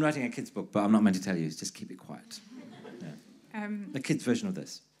 And I'm writing a kid's book, but I'm not meant to tell you. Just keep it quiet. The kids' version of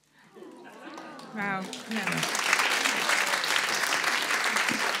this. Wow. Yeah.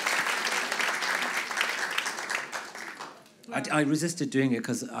 I resisted doing it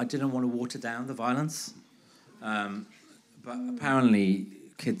because I didn't want to water down the violence. But apparently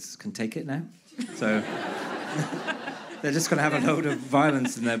kids can take it now. So they're just going to have a load of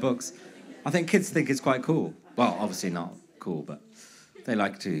violence in their books. I think kids think it's quite cool. Well, obviously not cool, but they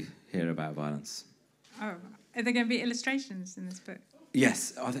like to hear about violence. Oh, are there going to be illustrations in this book?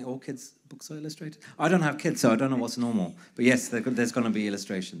 Yes, I think all kids' books are illustrated. I don't have kids, so I don't know what's normal. But yes, there's going to be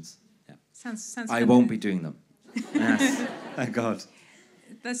illustrations. Yeah. Sounds I won't be doing them. Yes, thank God.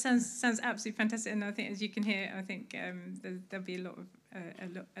 That sounds absolutely fantastic, and I think, as you can hear, I think there'll be a lot of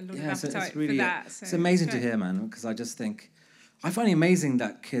appetite for that. So it's amazing to hear, man, because I find it amazing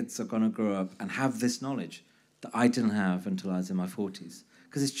that kids are going to grow up and have this knowledge that I didn't have until I was in my 40s,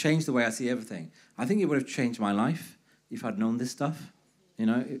 because it's changed the way I see everything. I think it would have changed my life if I'd known this stuff,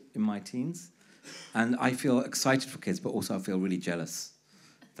 in my teens. And I feel excited for kids, but also I feel really jealous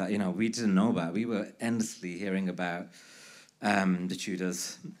that, we didn't know about. We were endlessly hearing about the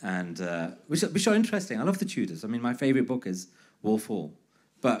Tudors, and which are interesting. I love the Tudors. I mean, my favourite book is Wolf Hall.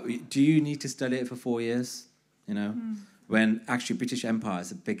 But do you need to study it for 4 years, when actually British Empire is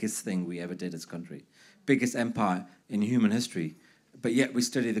the biggest thing we ever did as a country, biggest empire in human history, but yet we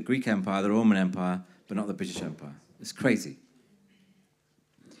study the Greek Empire, the Roman Empire, but not the British Empire. It's crazy.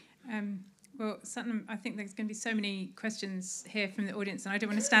 Well, Sathnam, I think there's going to be so many questions here from the audience, and I don't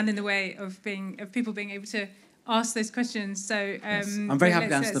want to stand in the way of people being able to ask those questions. So yes. I'm very happy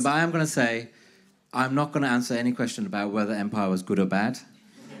to answer them, but I am going to say I'm not going to answer any question about whether empire was good or bad,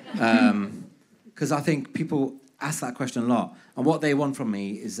 because I think people ask that question a lot, and what they want from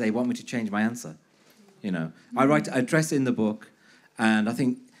me is they want me to change my answer. I address it in the book, and I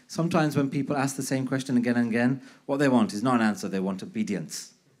think sometimes when people ask the same question again and again, what they want is not an answer, they want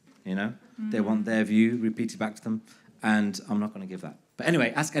obedience. They want their view repeated back to them, and I'm not going to give that. But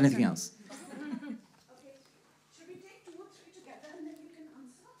anyway, ask anything else. Okay. Should we take 2 or 3 together and then you can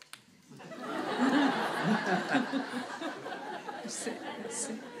answer?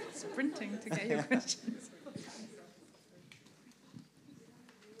 Sprinting to get your questions.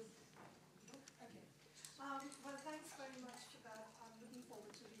 Well, thanks very much for that. I'm looking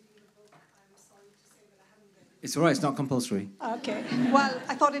forward to reading the book. I'm sorry to say that I haven't read it. It's all right, it's not compulsory. Okay. Well,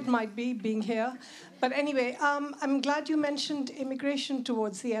 I thought it might be, being here. But anyway, I'm glad you mentioned immigration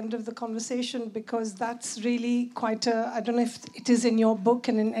towards the end of the conversation, because that's really quite I don't know if it is in your book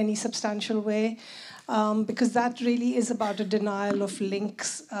and in any substantial way, because that really is about a denial of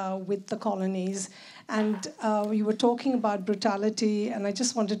links with the colonies. And we were talking about brutality, and I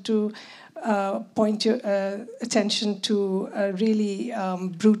just wanted to point your attention to a really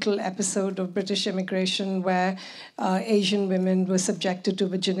brutal episode of British immigration where Asian women were subjected to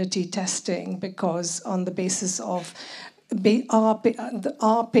virginity testing because on the basis of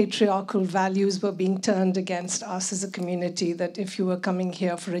our patriarchal values were being turned against us as a community, that if you were coming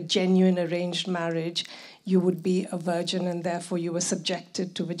here for a genuine arranged marriage, you would be a virgin, and therefore you were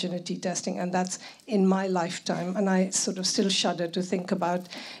subjected to virginity testing. And that's in my lifetime. And I sort of still shudder to think about,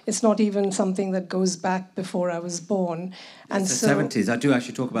 it's not even something that goes back before I was born. And it's the 70s. I do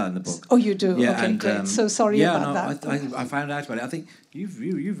actually talk about it in the book. Oh, you do? Yeah, okay, and, great. So sorry about that. I found out about it. I think you've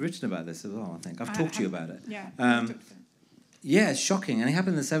written about this as well, I think. I've talked to you about it. Yeah. Yeah, it's shocking. And it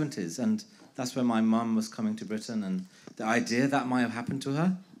happened in the 70s. And that's when my mum was coming to Britain, and the idea that might have happened to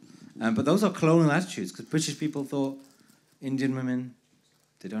her. But those are colonial attitudes, because British people thought Indian women,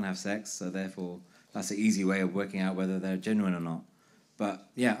 they don't have sex, so therefore that's an easy way of working out whether they're genuine or not. But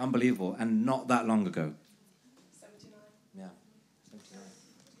yeah, unbelievable, and not that long ago. 79. Yeah, 79.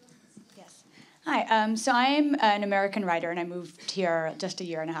 Yes. Hi, so I'm an American writer, and I moved here just a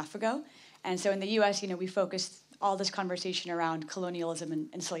year and a half ago. And so in the US, we focused all this conversation around colonialism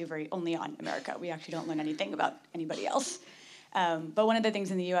and slavery only on America. We actually don't learn anything about anybody else. But one of the things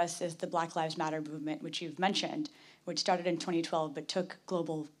in the US is the Black Lives Matter movement, which you've mentioned, which started in 2012 but took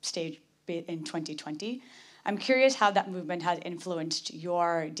global stage in 2020. I'm curious how that movement has influenced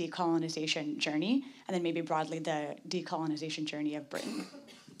your decolonization journey, and then maybe broadly the decolonization journey of Britain.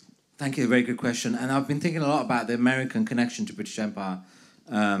 Thank you, very good question. And I've been thinking a lot about the American connection to British Empire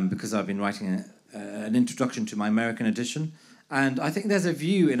because I've been writing an introduction to my American edition. And I think there's a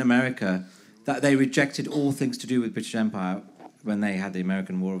view in America that they rejected all things to do with British Empire when they had the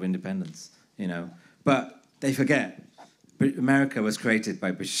American War of Independence, But they forget America was created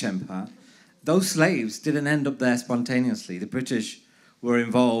by British Empire. Those slaves didn't end up there spontaneously. The British were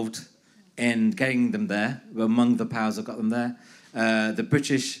involved in getting them there, were among the powers that got them there. The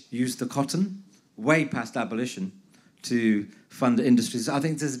British used the cotton way past abolition to fund industries. I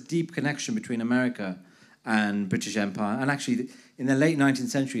think there's a deep connection between America and British Empire. And actually, in the late 19th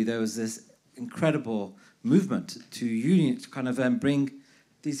century, there was this incredible movement to kind of bring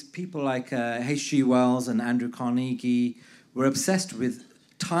these people like H.G. Wells and Andrew Carnegie were obsessed with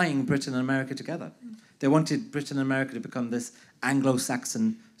tying Britain and America together. They wanted Britain and America to become this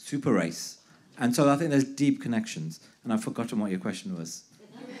Anglo-Saxon super race. And so I think there's deep connections. And I've forgotten what your question was.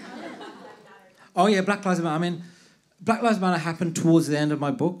 Oh, yeah, Black Lives Matter. I mean, Black Lives Matter happened towards the end of my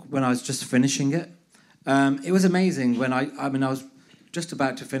book when I was just finishing it. It was amazing when I was just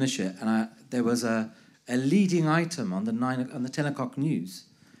about to finish it, and there was a leading item on the 10 o'clock news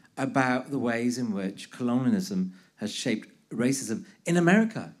about the ways in which colonialism has shaped racism in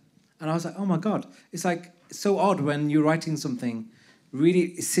America. And I was like, oh my God, it's like so odd when you're writing something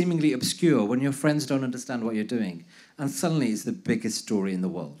really seemingly obscure, when your friends don't understand what you're doing, and suddenly it's the biggest story in the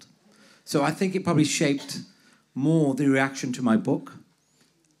world. So I think it probably shaped more the reaction to my book.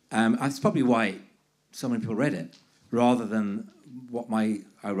 That's probably why so many people read it, rather than what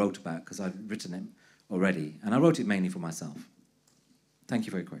I wrote about, because I'd written it already. And I wrote it mainly for myself. Thank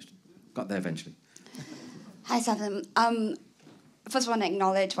you for your question. Got there eventually. Hi, Sathnam. First, I want to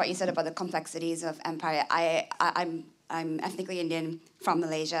acknowledge what you said about the complexities of empire. I'm ethnically Indian from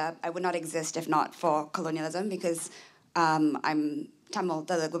Malaysia. I would not exist if not for colonialism, because I'm Tamil,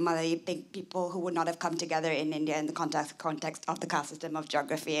 Telugu, Malay, people who would not have come together in India in the context of the caste system, of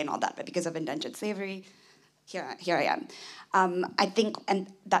geography and all that, but because of indentured slavery, here I am. I think,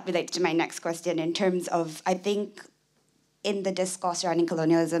 and that relates to my next question, in terms of, I think in the discourse surrounding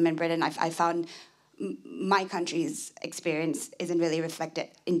colonialism in Britain, I found my country's experience isn't really reflected.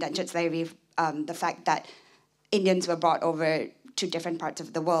 Indentured slavery, the fact that Indians were brought over to different parts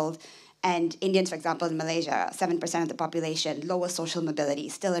of the world, and Indians, for example, in Malaysia, 7% of the population, lower social mobility,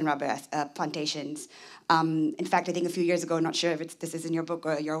 still in rubber plantations. In fact, I think a few years ago, not sure if this is in your book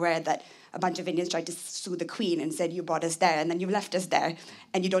or you're aware, that a bunch of Indians tried to sue the Queen and said, you brought us there, and then you left us there,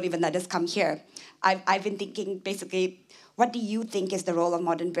 and you don't even let us come here. I've been thinking, basically, what do you think is the role of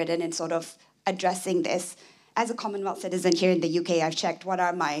modern Britain in sort of addressing this? As a Commonwealth citizen here in the UK, I've checked what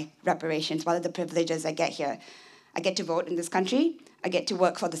are my reparations, what are the privileges I get here. I get to vote in this country. I get to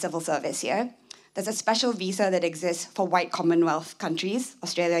work for the civil service here. There's a special visa that exists for white Commonwealth countries,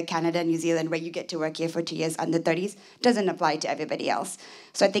 Australia, Canada, New Zealand, where you get to work here for 2 years under 30s. Doesn't apply to everybody else.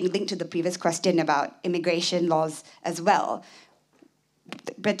 So I think linked to the previous question about immigration laws as well,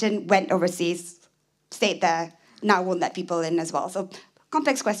 Britain went overseas, stayed there, now won't let people in as well. So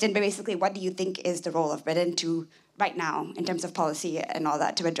complex question, but basically what do you think is the role of Britain to, right now, in terms of policy and all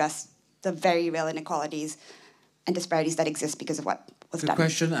that, to address the very real inequalities and disparities that exist because of what was done? Good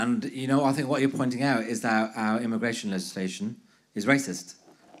question, and I think what you're pointing out is that our immigration legislation is racist,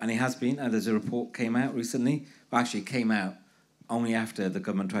 and it has been. And there's a report came out recently, well, actually it came out only after the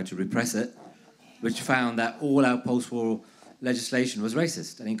government tried to repress it, which found that all our post-war legislation was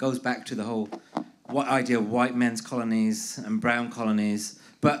racist, and it goes back to the whole idea of white men's colonies and brown colonies.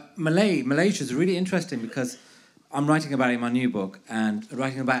 But Malaysia is really interesting because I'm writing about it in my new book and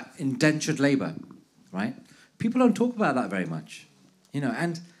writing about indentured labour, right? People don't talk about that very much,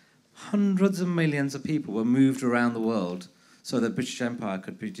 and hundreds of millions of people were moved around the world so that the British Empire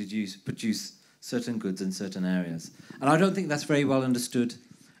could produce certain goods in certain areas. And I don't think that's very well understood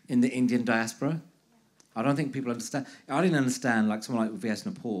in the Indian diaspora. I don't think people understand. I didn't understand, like someone like V.S.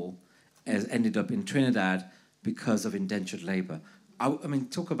 Nepal has ended up in Trinidad because of indentured labour. I mean,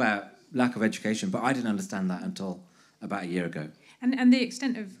 talk about lack of education, but I didn't understand that until about a year ago. And the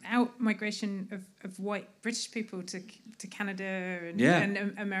extent of out-migration of white British people to Canada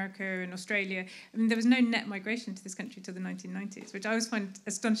and America and Australia. I mean, there was no net migration to this country till the 1990s, which I always find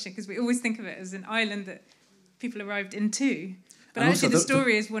astonishing because we always think of it as an island that people arrived into. But actually the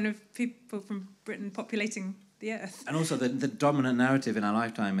story is one of people from Britain populating the earth. And also the dominant narrative in our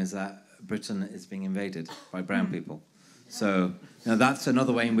lifetime is that Britain is being invaded by brown people. So that's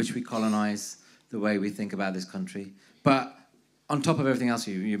another way in which we colonise the way we think about this country. But on top of everything else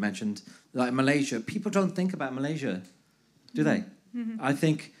you mentioned, like Malaysia, people don't think about Malaysia, do they? Mm-hmm. I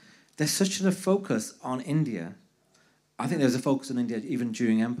think there's such a focus on India. I think there's a focus on India even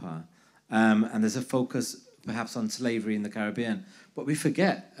during Empire. And there's a focus perhaps on slavery in the Caribbean. But we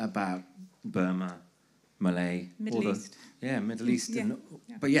forget about Burma, Malay. Middle East. Middle East. Yeah.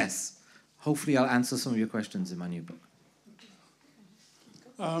 But yes, hopefully I'll answer some of your questions in my new book.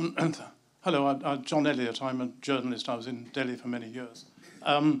 Hello, I'm John Elliott. I'm a journalist. I was in Delhi for many years.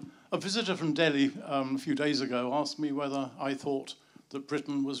 A visitor from Delhi a few days ago asked me whether I thought that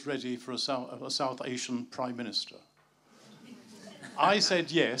Britain was ready for a South Asian Prime Minister. I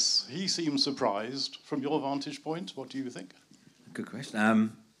said yes. He seemed surprised. From your vantage point, what do you think? Good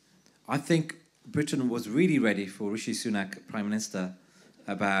question. I think Britain was really ready for Rishi Sunak Prime Minister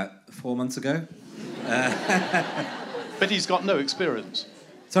about 4 months ago. But he's got no experience.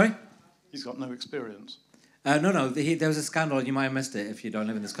 Sorry? He's got no experience. No, there was a scandal, and you might have missed it if you don't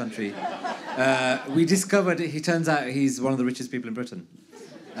live in this country. We discovered, he turns out he's one of the richest people in Britain.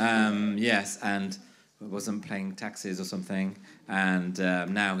 Yes, and wasn't paying taxes or something, and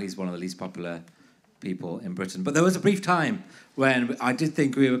now he's one of the least popular people in Britain. But there was a brief time when I did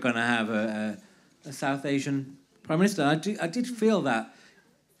think we were going to have a South Asian Prime Minister. I did feel that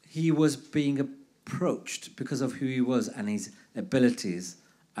he was being approached because of who he was and his abilities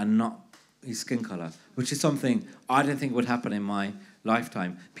and not his skin colour, which is something I didn't think would happen in my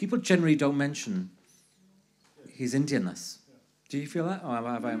lifetime. People generally don't mention his Indianness. Do you feel that? Or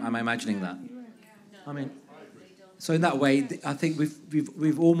am I imagining that? I mean, so in that way, I think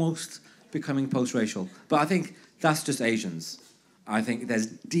we've almost becoming post-racial. But I think that's just Asians. I think there's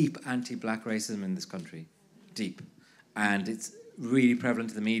deep anti-black racism in this country. Deep. And it's really prevalent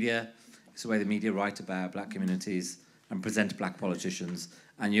to the media. It's the way the media write about black communities and present black politicians.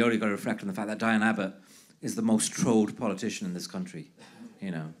 And you only got to reflect on the fact that Diane Abbott is the most trolled politician in this country,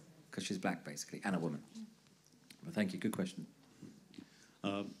 you know, because she's black, basically, and a woman. But thank you. Good question.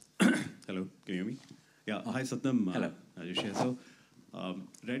 Hello, can you hear me? Yeah, hi Sathnam. Hello. Rajesh. So,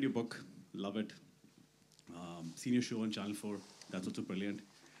 read your book, love it. Seen your show on Channel 4, that's also brilliant.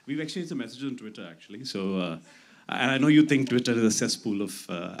 We've exchanged a message on Twitter, actually. So, and I know you think Twitter is a cesspool of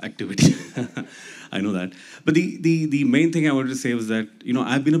activity. I know that. But the main thing I wanted to say was that, you know,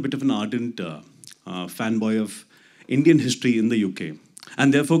 I've been a bit of an ardent fanboy of Indian history in the UK.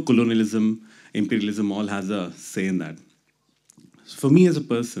 And therefore, colonialism, imperialism all has a say in that. For me as a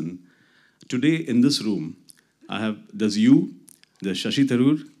person, today in this room, there's you, there's Shashi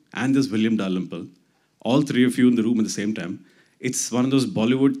Tharoor, and there's William Dalrymple. All three of you in the room at the same time. It's one of those three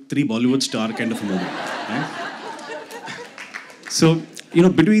Bollywood star kind of a moment. Right? So, you know,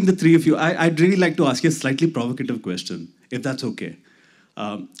 between the three of you, I'd really like to ask you a slightly provocative question, if that's okay.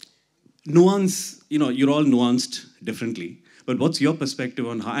 Nuance, you know, you're all nuanced differently, but what's your perspective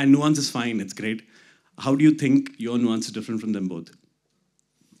on how, and nuance is fine, it's great. How do you think your nuance is different from them both?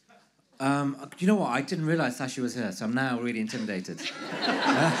 You know what? I didn't realise Sashi was here, so I'm now really intimidated.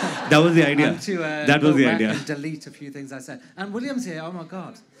 That was the idea. That was the idea. And delete a few things I said. And William's here. Oh my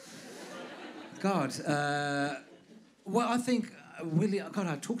God. God. Well, I think William. God,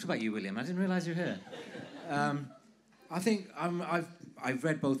 I talked about you, William. I didn't realise you're here. I think I've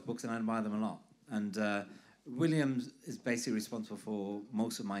read both books and I admire them a lot. And William is basically responsible for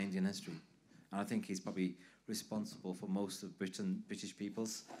most of my Indian history, and I think he's probably responsible for most of British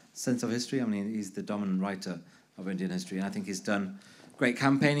people's sense of history. I mean, he's the dominant writer of Indian history, and I think he's done great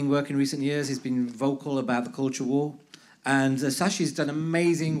campaigning work in recent years. He's been vocal about the culture war, and Sashi's done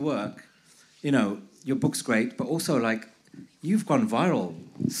amazing work. You know, your book's great, but also, like, you've gone viral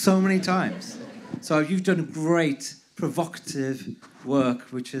so many times. So you've done great, provocative work,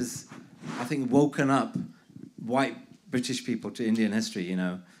 which has, I think, woken up white British people to Indian history, you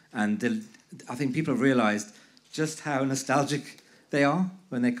know, and I think people have realised just how nostalgic they are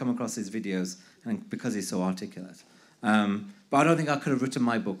when they come across these videos, and because he's so articulate. But I don't think I could have written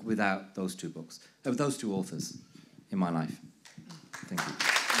my book without those two books, those two authors in my life. Thank you.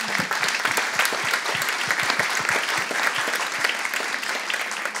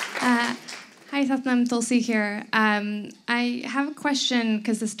 Hi, Sathnam, Tulsi here. I have a question,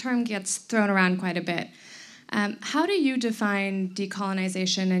 because this term gets thrown around quite a bit. How do you define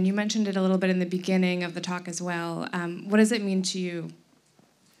decolonization? And you mentioned it a little bit in the beginning of the talk as well. What does it mean to you?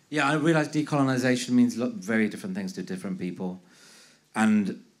 Yeah, I realise decolonization means very different things to different people.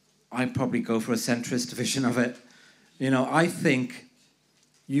 And I probably go for a centrist vision of it. You know, I think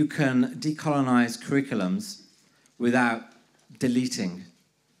you can decolonize curriculums without deleting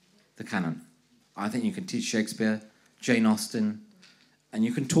the canon. I think you can teach Shakespeare, Jane Austen, and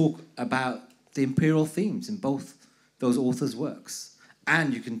you can talk about the imperial themes in both those authors' works.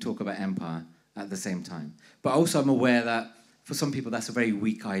 And you can talk about empire at the same time. But also I'm aware that for some people that's a very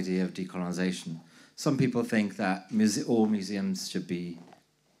weak idea of decolonization. Some people think that all museums should be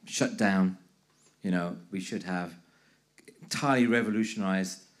shut down. You know, we should have entirely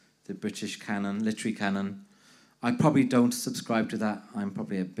revolutionized the British canon, literary canon. I probably don't subscribe to that. I'm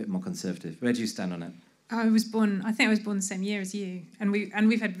probably a bit more conservative. Where do you stand on it? I think I was born the same year as you, and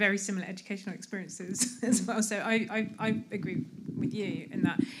we've had very similar educational experiences as well. So I agree with you in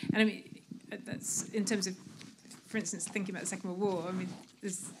that. And I mean, that's in terms of, for instance, thinking about the Second World War. I mean,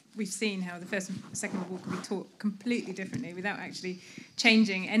 we've seen how the First and Second World War can be taught completely differently without actually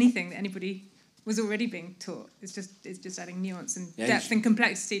changing anything that anybody was already being taught. It's just adding nuance and depth and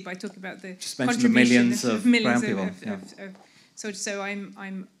complexity by talking about the contribution of millions of so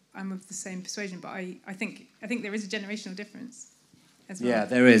I'm of the same persuasion, but I think there is a generational difference as well. Yeah,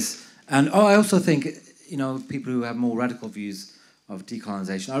 there is. And I also think, you know, people who have more radical views of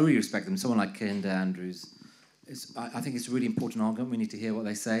decolonisation, I really respect them. Someone like Kehinde Andrews, I think it's a really important argument. We need to hear what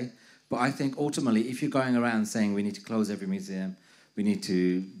they say. But I think ultimately, if you're going around saying we need to close every museum, we need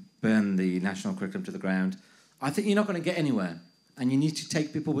to burn the national curriculum to the ground, I think you're not going to get anywhere. And you need to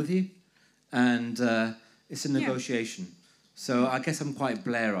take people with you. And it's a negotiation. So I guess I'm quite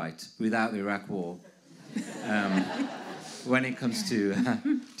Blairite without the Iraq War when it comes to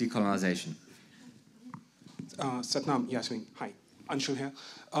decolonisation. Sathnam, Yasmin, hi. Anshul here.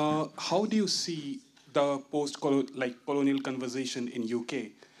 How do you see the post-colonial conversation in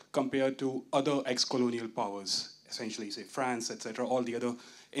UK compared to other ex-colonial powers, essentially, say, France, etc., all the other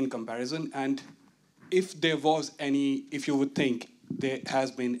in comparison? And if there was any, if you would think there has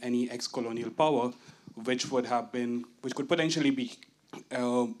been any ex-colonial power which could potentially be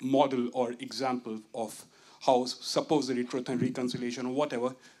a model or example of how supposedly truth and reconciliation or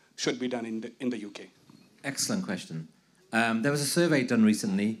whatever should be done in the UK? Excellent question. There was a survey done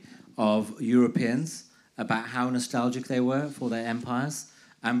recently of Europeans about how nostalgic they were for their empires.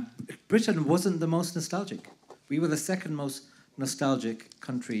 And Britain wasn't the most nostalgic. We were the second most nostalgic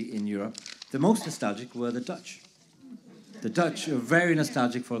country in Europe. The most nostalgic were the Dutch. The Dutch are very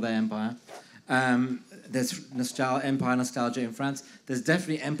nostalgic for their empire. There's empire nostalgia in France. There's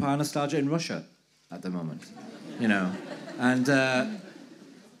definitely empire nostalgia in Russia at the moment, you know. And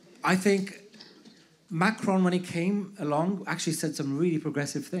I think Macron, when he came along, actually said some really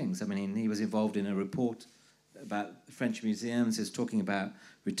progressive things. I mean, he was involved in a report about French museums. He was talking about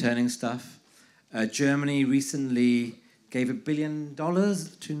returning stuff. Germany recently gave $1 billion to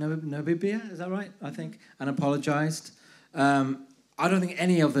Namibia, is that right, I think, and apologised. I don't think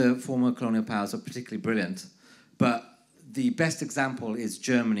any of the former colonial powers are particularly brilliant, but the best example is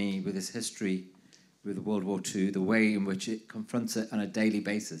Germany with its history with World War II, the way in which it confronts it on a daily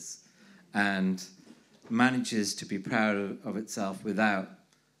basis and manages to be proud of itself without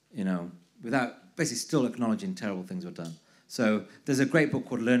basically still acknowledging terrible things were done. So there's a great book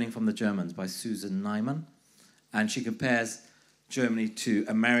called Learning from the Germans by Susan Neiman, and she compares Germany to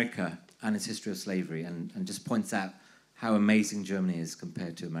America and its history of slavery and just points out how amazing Germany is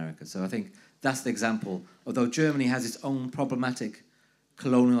compared to America. So I think that's the example, although Germany has its own problematic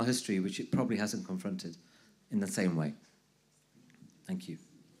colonial history, which it probably hasn't confronted in the same way. Thank you.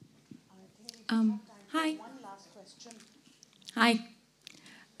 Hi. One last question. Hi.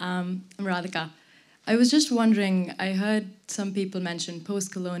 I'm Radhika. I was just wondering, I heard some people mention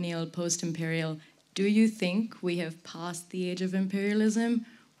post-colonial, post-imperial. Do you think we have passed the age of imperialism,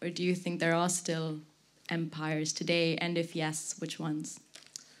 or do you think there are still empires today, and if yes, which ones?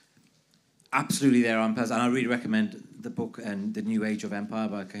 Absolutely there are empires, and I really recommend the book and The New Age of Empire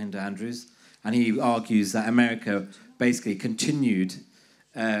by Kehinde Andrews, and he argues that America basically continued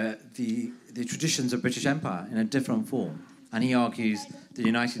the traditions of British Empire in a different form. And he argues the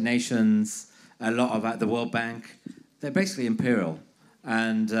United Nations, a lot of the World Bank, they're basically imperial.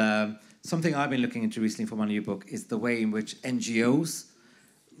 And something I've been looking into recently for my new book is the way in which NGOs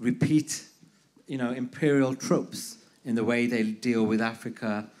repeat, imperial tropes in the way they deal with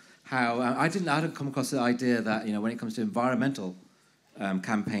Africa. How I didn't come across the idea that when it comes to environmental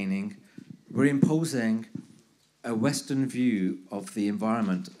campaigning, we're imposing a Western view of the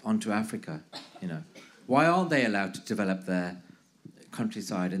environment onto Africa. Why aren't they allowed to develop their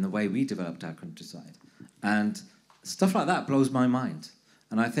countryside in the way we developed our countryside? And stuff like that blows my mind.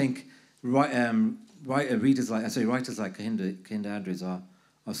 And I think writers like Kehinde Andrews are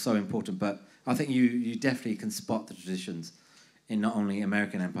so important. But I think you definitely can spot the traditions in not only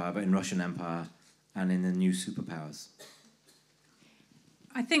American empire, but in Russian empire and in the new superpowers.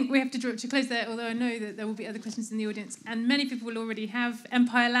 I think we have to draw it to a close there, although I know that there will be other questions in the audience. And many people will already have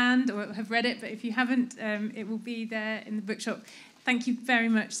Empireland or have read it, but if you haven't, it will be there in the bookshop. Thank you very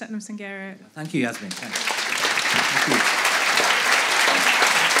much, Sathnam Sanghera. Thank you, Yasmin. Thanks. Thank you.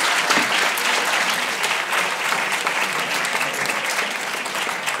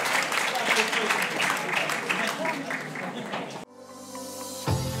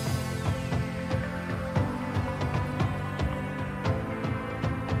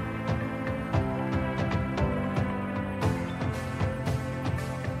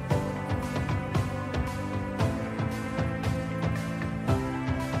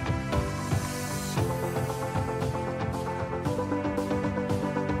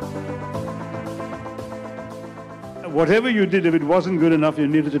 Whatever you did, if it wasn't good enough, you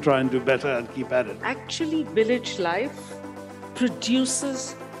needed to try and do better and keep at it. Actually, village life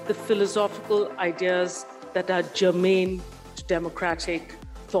produces the philosophical ideas that are germane to democratic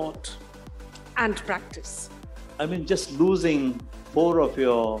thought and practice. I mean, just losing 4 of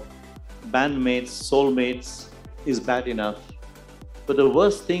your bandmates, soulmates is bad enough. But the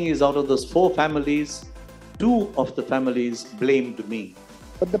worst thing is, out of those 4 families, 2 of the families blamed me.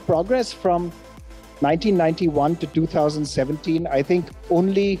 But the progress from 1991 to 2017, I think,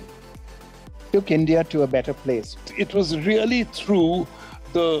 only took India to a better place. It was really through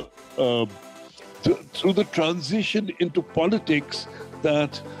the transition into politics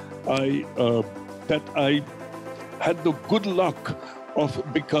that I had the good luck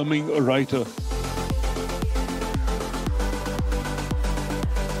of becoming a writer.